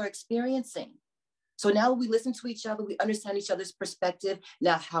people are experiencing. So now we listen to each other, we understand each other's perspective.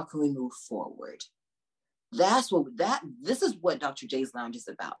 Now, how can we move forward? This is what Dr. J's Lounge is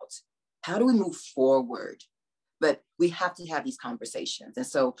about. How do we move forward? But we have to have these conversations. And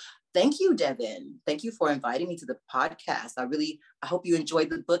so Thank you, Devin. Thank you for inviting me to the podcast. I hope you enjoyed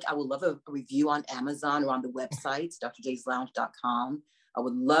the book. I would love a review on Amazon or on the website, drjslounge.com. I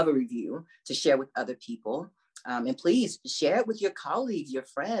would love a review to share with other people. And please share it with your colleagues, your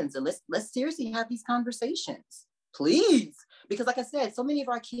friends, and let's seriously have these conversations, please. Because like I said, so many of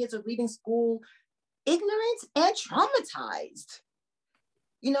our kids are leaving school ignorant and traumatized.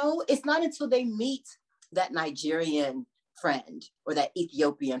 It's not until they meet that Nigerian friend or that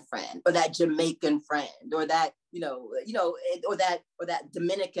Ethiopian friend or that Jamaican friend or that, or that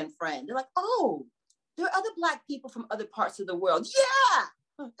Dominican friend. They're like, oh, there are other Black people from other parts of the world.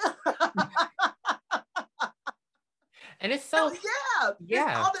 Yeah. And it's so, it's all the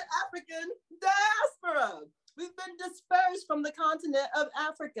African diaspora. We've been dispersed from the continent of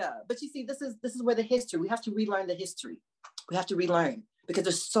Africa. But you see, this is where the history, we have to relearn the history. We have to relearn because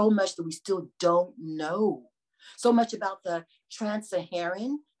there's so much that we still don't know. So much about the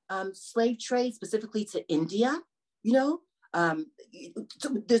trans-Saharan slave trade, specifically to India, there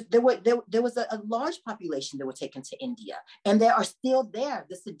was a large population that were taken to India, and they are still there.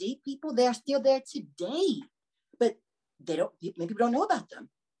 The Sadiq people, they are still there today, but many people don't know about them,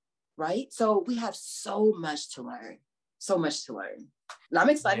 right? So we have so much to learn, so much to learn. And I'm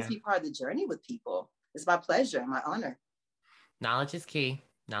excited to be part of the journey with people. It's my pleasure and my honor. Knowledge is key.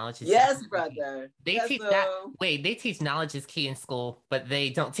 Knowledge is yes, brother. They teach that. Wait, they teach knowledge is key in school, but they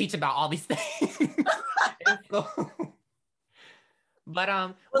don't teach about all these things in school.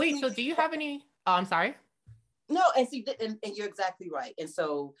 But wait. So, do you have any? Oh, I'm sorry. No, and see, and you're exactly right. And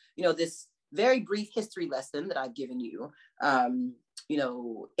so, this very brief history lesson that I've given you,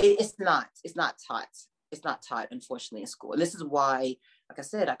 it's not taught, unfortunately, in school. And this is why, like I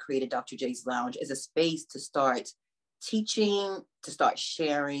said, I created Dr. J's Lounge as a space to start teaching, to start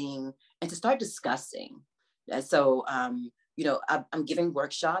sharing, and to start discussing. And so, I'm giving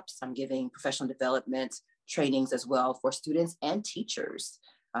workshops, I'm giving professional development trainings as well for students and teachers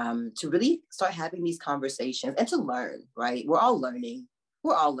to really start having these conversations and to learn, right? We're all learning.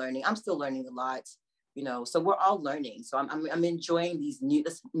 I'm still learning a lot, so we're all learning. So I'm enjoying these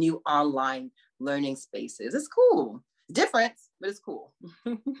new online learning spaces. It's cool. It's different, but it's cool.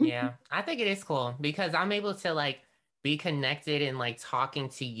 Yeah, I think it is cool because I'm able to be connected and talking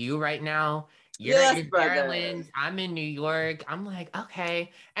to you right now. You're in Maryland, I'm in New York. I'm like,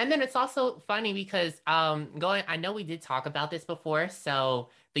 okay. And then it's also funny because I know we did talk about this before. So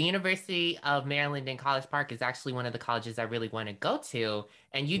the University of Maryland in College Park is actually one of the colleges I really want to go to.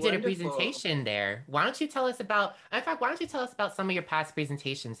 And you did a presentation there. Why don't you tell us about some of your past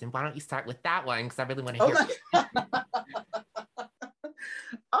presentations? And why don't you start with that one? Because I really want to hear it.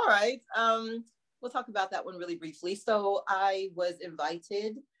 All right. We'll talk about that one really briefly. So I was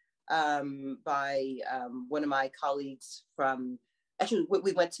invited by one of my colleagues actually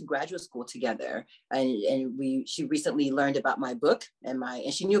we went to graduate school together, and she recently learned about my book and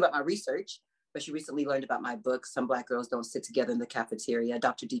she knew about my research, but she recently learned about my book, Some Black Girls Don't Sit Together in the Cafeteria,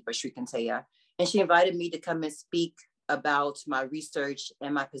 Dr. Deepa Srikanteya. And she invited me to come and speak about my research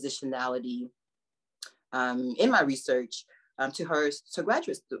and my positionality in my research to her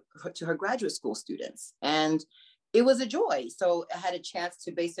graduate school students. And it was a joy. So I had a chance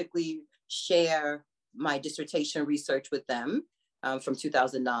to basically share my dissertation research with them from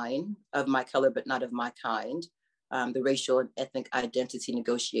 2009, Of My Color But Not of My Kind, the racial and ethnic identity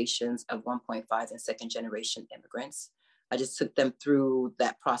negotiations of 1.5 and second generation immigrants. I just took them through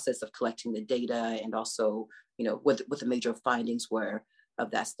that process of collecting the data and also, what the major findings were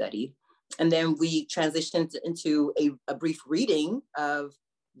of that study. And then we transitioned into a brief reading of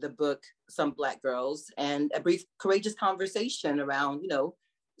the book, Some Black Girls, and a brief courageous conversation around,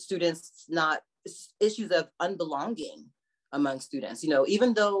 students, not issues of unbelonging among students.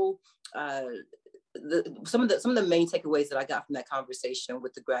 Even though some of the main takeaways that I got from that conversation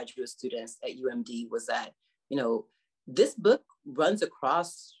with the graduate students at UMD was that, this book runs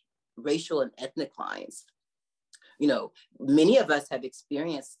across racial and ethnic lines. Many of us have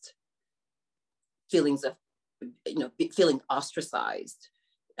experienced feelings of, feeling ostracized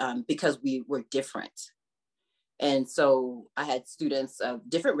because we were different. And so I had students of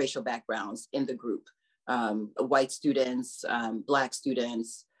different racial backgrounds in the group, white students, Black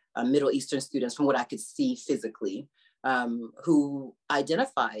students, Middle Eastern students, from what I could see physically, who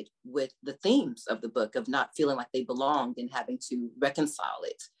identified with the themes of the book of not feeling like they belonged and having to reconcile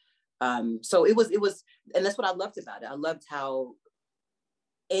it. So it was, and that's what I loved about it. I loved how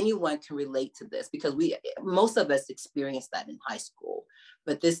anyone can relate to this because most of us experienced that in high school,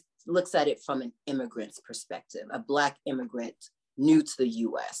 but this looks at it from an immigrant's perspective, a Black immigrant new to the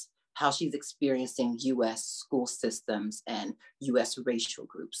US, how she's experiencing US school systems and US racial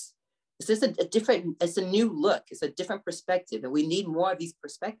groups. It's just a different, it's a new look. It's a different perspective. And we need more of these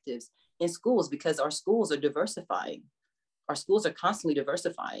perspectives in schools because our schools are diversifying. Our schools are constantly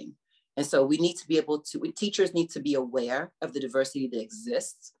diversifying. And so we need to be able to, teachers need to be aware of the diversity that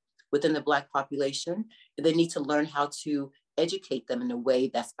exists within the Black population. And they need to learn how to educate them in a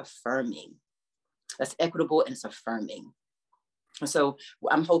way that's affirming, that's equitable and it's affirming. And so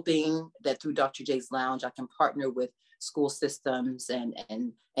I'm hoping that through Dr. J's Lounge, I can partner with school systems and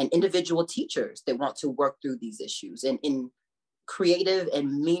individual teachers that want to work through these issues in creative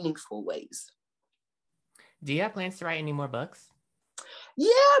and meaningful ways. Do you have plans to write any more books? Yeah,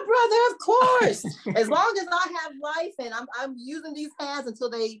 brother, of course. As long as I have life and I'm using these hands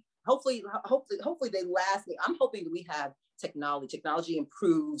until they hopefully they last me. I'm hoping that we have technology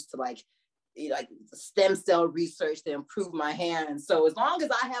improves to like stem cell research to improve my hands. So as long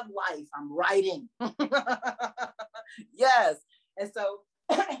as I have life, I'm writing. Yes. And so,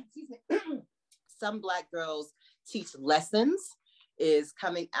 excuse me, Some Black Girls Teach Lessons is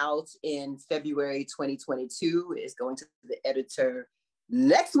coming out in February 2022. It's going to the editor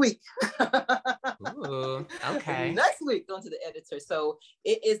next week. Ooh, okay. Next week, going to the editor. So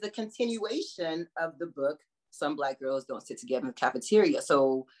it is the continuation of the book, Some Black Girls Don't Sit Together in the Cafeteria.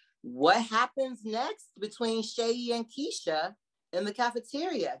 So what happens next between Shay and Keisha in the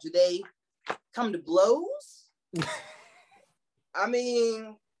cafeteria? Do they come to blows? I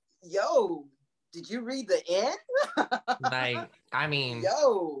mean, yo, did you read the end?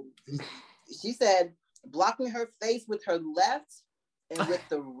 Yo, she said, blocking her face with her left and with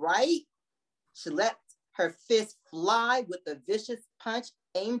the right, she let her fist fly with a vicious punch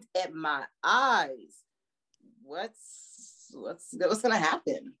aimed at my eyes. What's gonna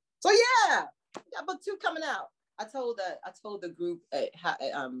happen? So yeah, we got book 2 coming out. I told the group at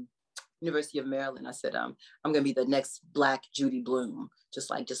University of Maryland, I said, I'm gonna be the next Black Judy Blume,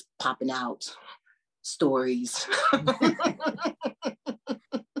 just popping out stories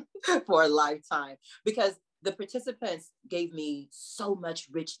for a lifetime. Because the participants gave me so much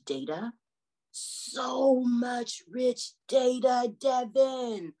rich data,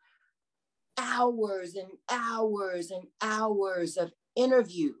 Devin. Hours and hours and hours of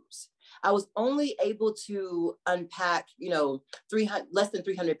interviews. I was only able to unpack, less than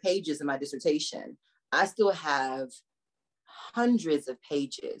 300 pages in my dissertation. I still have hundreds of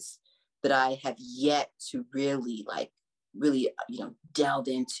pages that I have yet to really delve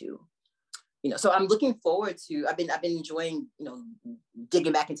into. So I'm looking forward to, I've been enjoying,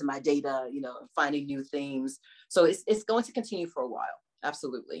 digging back into my data, finding new themes. So it's going to continue for a while.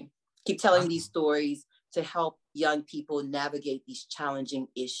 Absolutely. Keep telling these stories to help young people navigate these challenging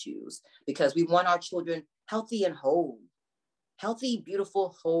issues, because we want our children healthy and whole, healthy,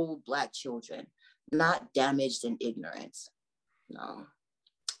 beautiful, whole Black children, not damaged and ignorant. No.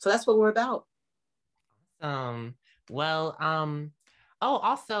 So that's what we're about.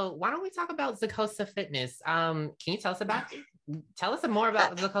 Also, why don't we talk about Zacosta Fitness? Can you tell us more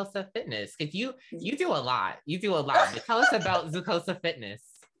about Zacosta Fitness? Because you do a lot. But tell us about Zacosta Fitness.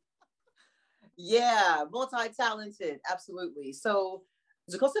 Yeah, multi-talented, absolutely. So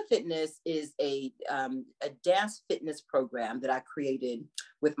Zacosta Fitness is a dance fitness program that I created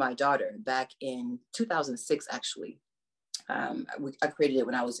with my daughter back in 2006, actually. I created it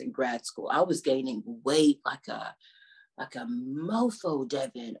when I was in grad school. I was gaining weight like a mofo,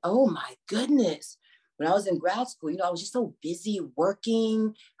 Devin. Oh my goodness. When I was in grad school, I was just so busy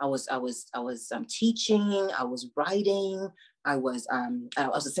working. I was teaching, I was writing, I was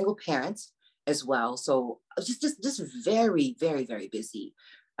a single parent as well. So I was just very, very, very busy.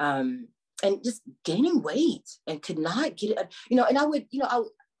 And just gaining weight and could not get it, and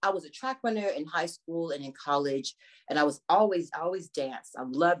I was a track runner in high school and in college, and I always danced. I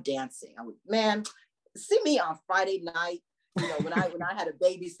loved dancing. See me on Friday night, when I had a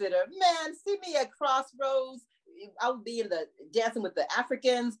babysitter, see me at Crossroads. I would be dancing with the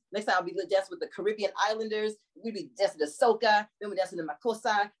Africans. Next time I'll be dancing with the Caribbean Islanders. We'd be dancing to soca. Then we're dancing to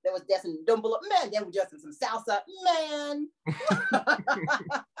makosa. Then we're dancing to dumbolo. Then we're dancing some salsa.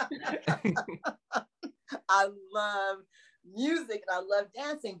 I love music and I love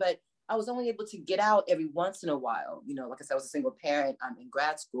dancing, but I was only able to get out every once in a while. Like I said, I was a single parent. I'm in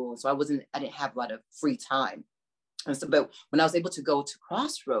grad school, so I didn't have a lot of free time. And so, but when I was able to go to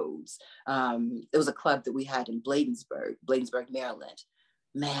Crossroads, it was a club that we had in Bladensburg, Maryland.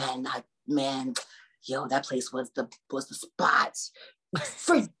 That place was the spot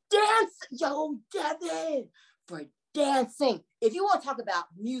for dance, Devin, for dancing. If you want to talk about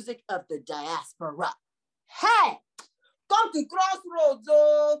music of the diaspora, hey, come to Crossroads,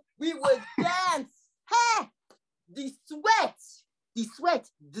 we would dance. Hey, the sweat the sweat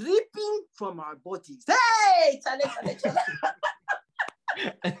dripping from our bodies. Hey, chale.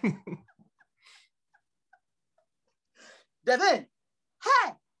 Devin,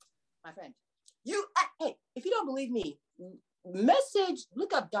 hey, my friend, hey, if you don't believe me,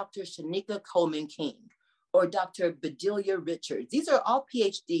 look up Dr. Shanika Coleman King or Dr. Bedelia Richards. These are all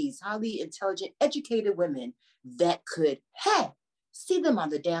PhDs, highly intelligent, educated women that could, see them on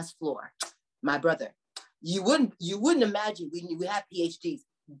the dance floor. My brother, you wouldn't imagine we have PhDs.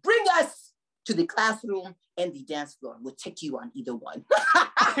 Bring us to the classroom and the dance floor. We'll take you on either one.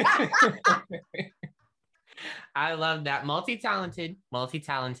 I love that. Multi-talented. Yeah,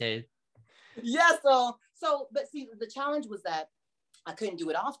 but see, the challenge was that I couldn't do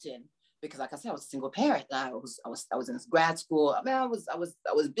it often because, like I said, I was a single parent. I was in grad school. I mean, I was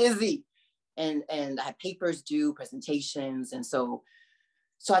busy, and I had papers due, presentations, and so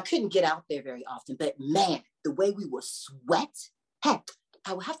I couldn't get out there very often. But man, the way we would sweat, heck,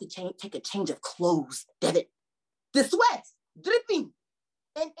 I would have to take a change of clothes. David, the sweat dripping.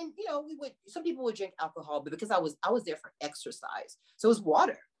 And some people would drink alcohol, but because I was there for exercise, so it was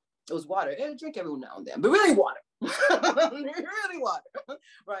water. And I drink every now and then, but really water. Really water,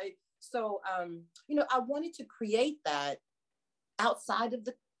 right? So I wanted to create that outside of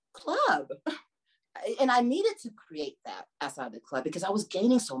the club. And I needed to create that outside of the club because I was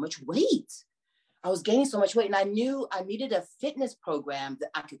gaining so much weight. And I knew I needed a fitness program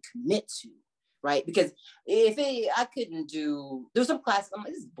that I could commit to. Right? Because I couldn't do, there's some classes, I'm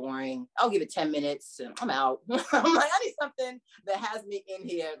like, this is boring. I'll give it 10 minutes and I'm out. I'm like, I need something that has me in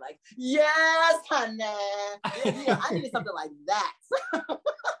here. Like, yes, honey. I needed something like that.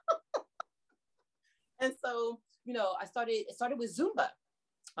 And so, it started with Zumba.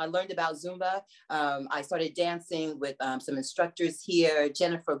 I learned about Zumba. I started dancing with some instructors here.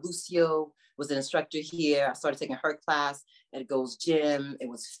 Jennifer Lucio was an instructor here. I started taking her class at Gold's Gym. It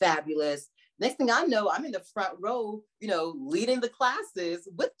was fabulous. Next thing I know, I'm in the front row, leading the classes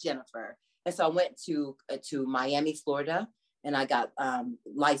with Jennifer. And so I went to Miami, Florida, and I got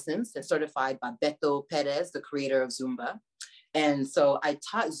licensed and certified by Beto Perez, the creator of Zumba. And so I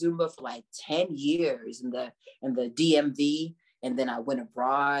taught Zumba for like 10 years in the DMV. And then I went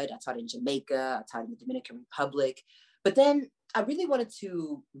abroad. I taught in Jamaica. I taught in the Dominican Republic. But then I really wanted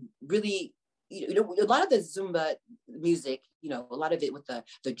to a lot of the Zumba music, a lot of it with the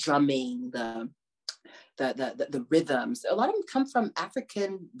drumming, the rhythms, a lot of them come from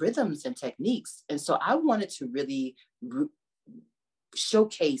African rhythms and techniques. And so I wanted to really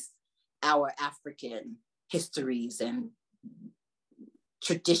showcase our African histories and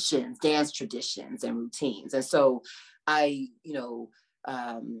traditions, dance traditions and routines. And so I,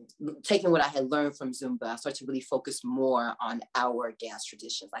 taking what I had learned from Zumba, I started to really focus more on our dance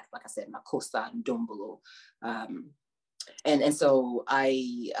traditions, like I said, Makossa and Dombolo. And so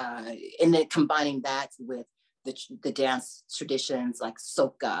and then combining that with the dance traditions like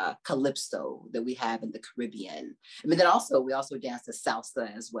soca, calypso that we have in the Caribbean. But then we also dance the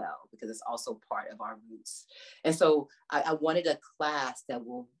salsa as well, because it's also part of our roots. And so I wanted a class that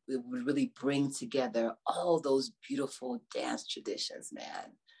would really bring together all those beautiful dance traditions,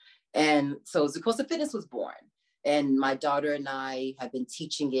 man. And so Zocosa Fitness was born. And my daughter and I have been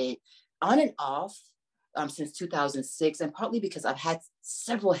teaching it on and off since 2006, and partly because I've had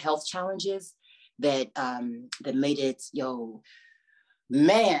several health challenges that made it,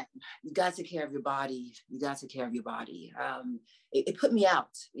 man, you got to take care of your body. It put me out,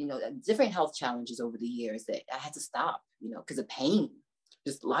 different health challenges over the years that I had to stop, because of pain,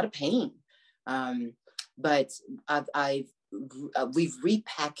 just a lot of pain. But we've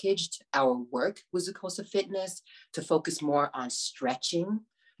repackaged our work with Zocosa Fitness to focus more on stretching.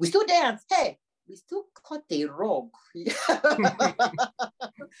 We still dance. Hey, we still cut the rog. We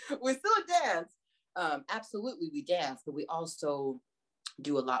still dance. Absolutely, we dance, but we also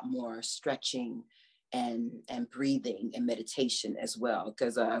do a lot more stretching and breathing and meditation as well,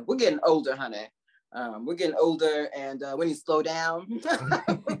 because we're getting older, honey. We're getting older, and we need to slow down. We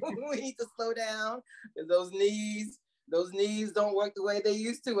need to slow down, because those knees don't work the way they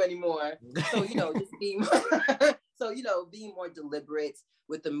used to anymore. So just being being more deliberate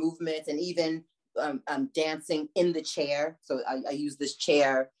with the movements, and even dancing in the chair. So I use this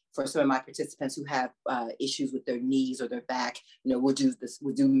chair for some of my participants who have issues with their knees or their back. We'll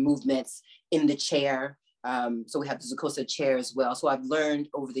do movements in the chair. So we have the Zocosa chair as well. So I've learned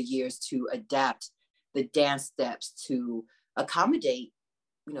over the years to adapt the dance steps to accommodate,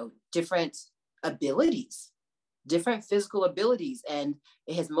 different abilities, different physical abilities. And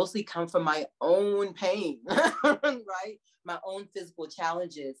it has mostly come from my own pain, right? My own physical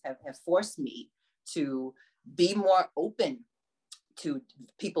challenges have forced me to be more open to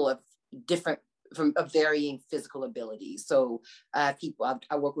people of different of varying physical abilities. So I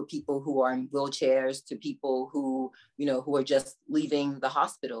work with people who are in wheelchairs to people who, who are just leaving the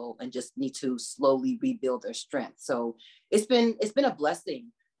hospital and just need to slowly rebuild their strength. So it's been a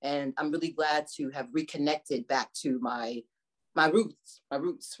blessing. And I'm really glad to have reconnected back to my roots,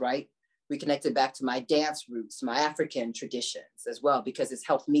 right? Reconnected back to my dance roots, my African traditions as well, because it's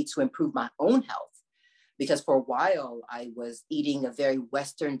helped me to improve my own health. Because for a while I was eating a very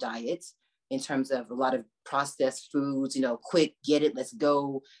Western diet in terms of a lot of processed foods, quick, get it, let's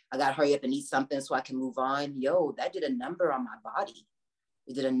go. I got to hurry up and eat something so I can move on. That did a number on my body.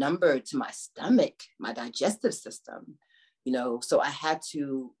 It did a number to my stomach, my digestive system, so I had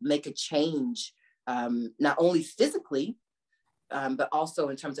to make a change, not only physically, but also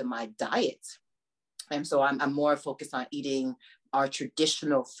in terms of my diet. And so I'm more focused on eating our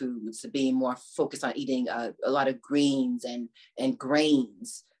traditional foods, being more focused on eating a lot of greens and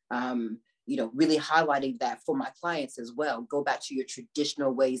grains, really highlighting that for my clients as well. Go back to your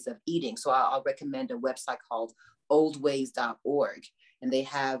traditional ways of eating. So I'll recommend a website called oldways.org. And they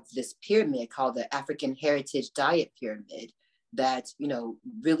have this pyramid called the African Heritage Diet Pyramid that,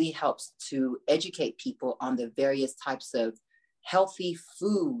 really helps to educate people on the various types of healthy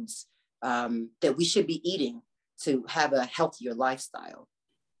foods that we should be eating to have a healthier lifestyle.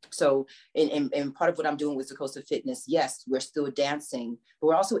 So in part of what I'm doing with Zacosta Fitness, yes, we're still dancing, but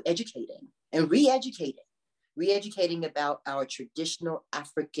we're also educating and re-educating about our traditional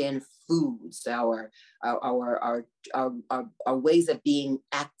African foods, our ways of being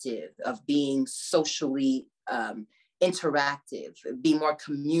active, of being socially interactive, be more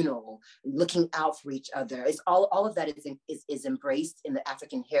communal, looking out for each other. It's all of that is embraced in the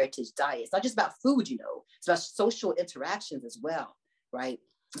African heritage diet. It's not just about food, it's about social interactions as well, right?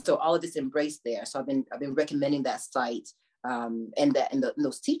 So all of this embraced there. So I've been recommending that site and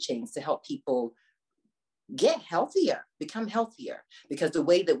those teachings to help people get healthier, become healthier, because the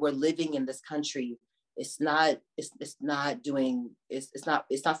way that we're living in this country, it's not for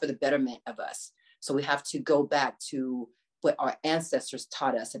the betterment of us. So we have to go back to what our ancestors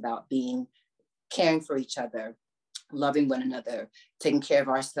taught us about caring for each other, loving one another, taking care of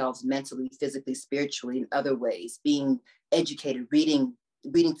ourselves mentally, physically, spiritually, in other ways, being educated, reading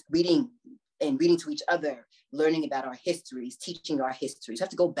to each other, learning about our histories, teaching our histories. We have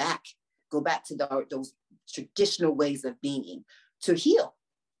to go back to those traditional ways of being to heal,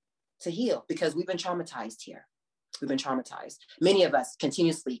 because we've been traumatized here. We've been traumatized. Many of us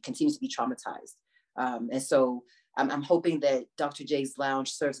continue to be traumatized. And so I'm hoping that Dr. J's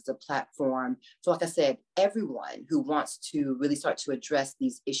Lounge serves as a platform for, like I said, everyone who wants to really start to address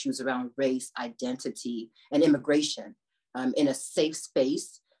these issues around race, identity, and immigration in a safe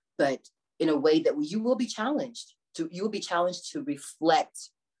space, but in a way that you will be challenged to reflect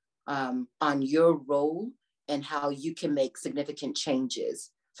on your role and how you can make significant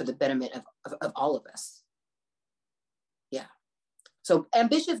changes for the betterment of all of us. Yeah. So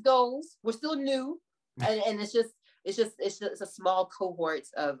ambitious goals. We're still new, and it's just a small cohort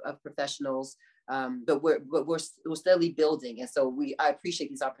of professionals, but we're steadily building. And so I appreciate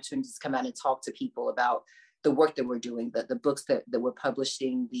these opportunities to come out and talk to people about the work that we're doing, the books that we're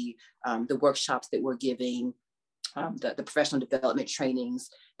publishing, the workshops that we're giving, the professional development trainings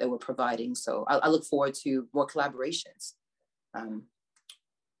that we're providing. So I look forward to more collaborations.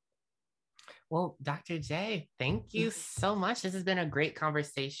 Well, Dr. J, thank you so much. This has been a great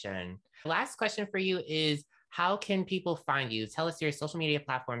conversation. Last question for you is, how can people find you? Tell us your social media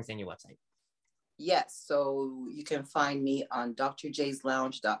platforms and your website. Yes, so you can find me on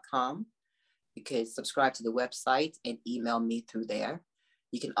drjslounge.com. You can subscribe to the website and email me through there.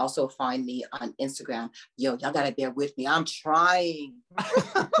 You can also find me on Instagram. Y'all gotta bear with me. I'm trying.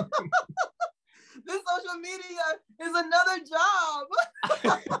 This social media is another job.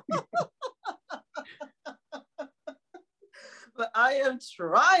 But I am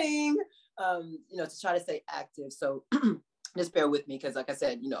trying, to try to stay active. So just bear with me, because like I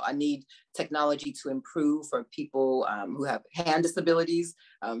said, I need technology to improve for people who have hand disabilities.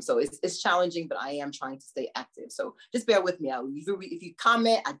 So it's challenging, but I am trying to stay active. So just bear with me. If you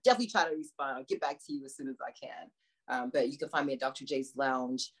comment, I definitely try to respond. I'll get back to you as soon as I can. But you can find me at Dr. J's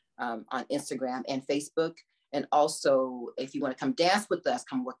Lounge on Instagram and Facebook. And also, if you want to come dance with us,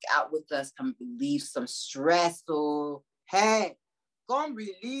 come work out with us, come relieve some stress. So, hey, come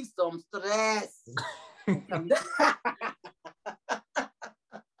relieve some stress. And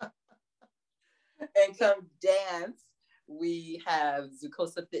come dance. We have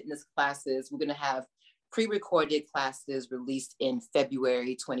Zacosta Fitness classes. We're going to have pre-recorded classes released in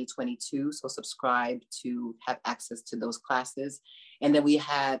February 2022. So subscribe to have access to those classes. And then we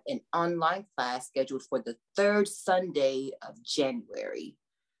have an online class scheduled for the third Sunday of January.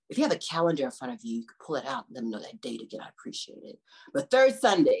 If you have a calendar in front of you, you can pull it out and let me know that date again. I appreciate it. But third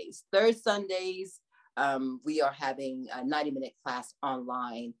Sundays, we are having a 90-minute class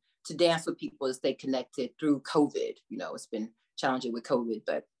online to dance with people to stay connected through COVID. You know, it's been challenging with COVID,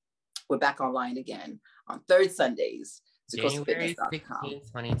 but we're back online again on third Sundays. January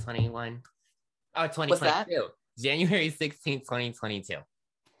 16th, 2021. Oh, 2022. What's that? January 16th, 2022.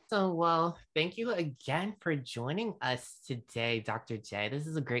 So, well, thank you again for joining us today, Dr. J. This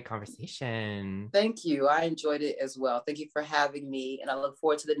is a great conversation. Thank you. I enjoyed it as well. Thank you for having me. And I look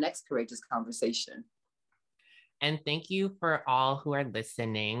forward to the next courageous conversation. And thank you for all who are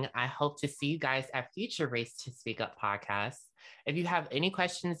listening. I hope to see you guys at future Race to Speak Up podcasts. If you have any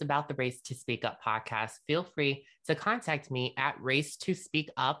questions about the Race to Speak Up podcast, feel free to contact me at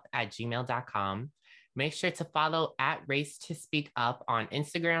racetospeakup@gmail.com. Make sure to follow at Race to Speak Up on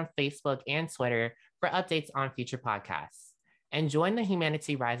Instagram, Facebook, and Twitter for updates on future podcasts. And join the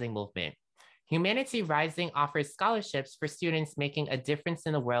Humanity Rising movement. Humanity Rising offers scholarships for students making a difference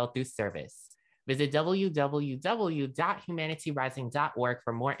in the world through service. Visit www.humanityrising.org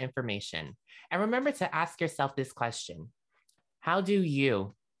for more information. And remember to ask yourself this question: how do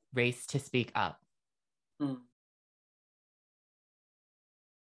you race to speak up?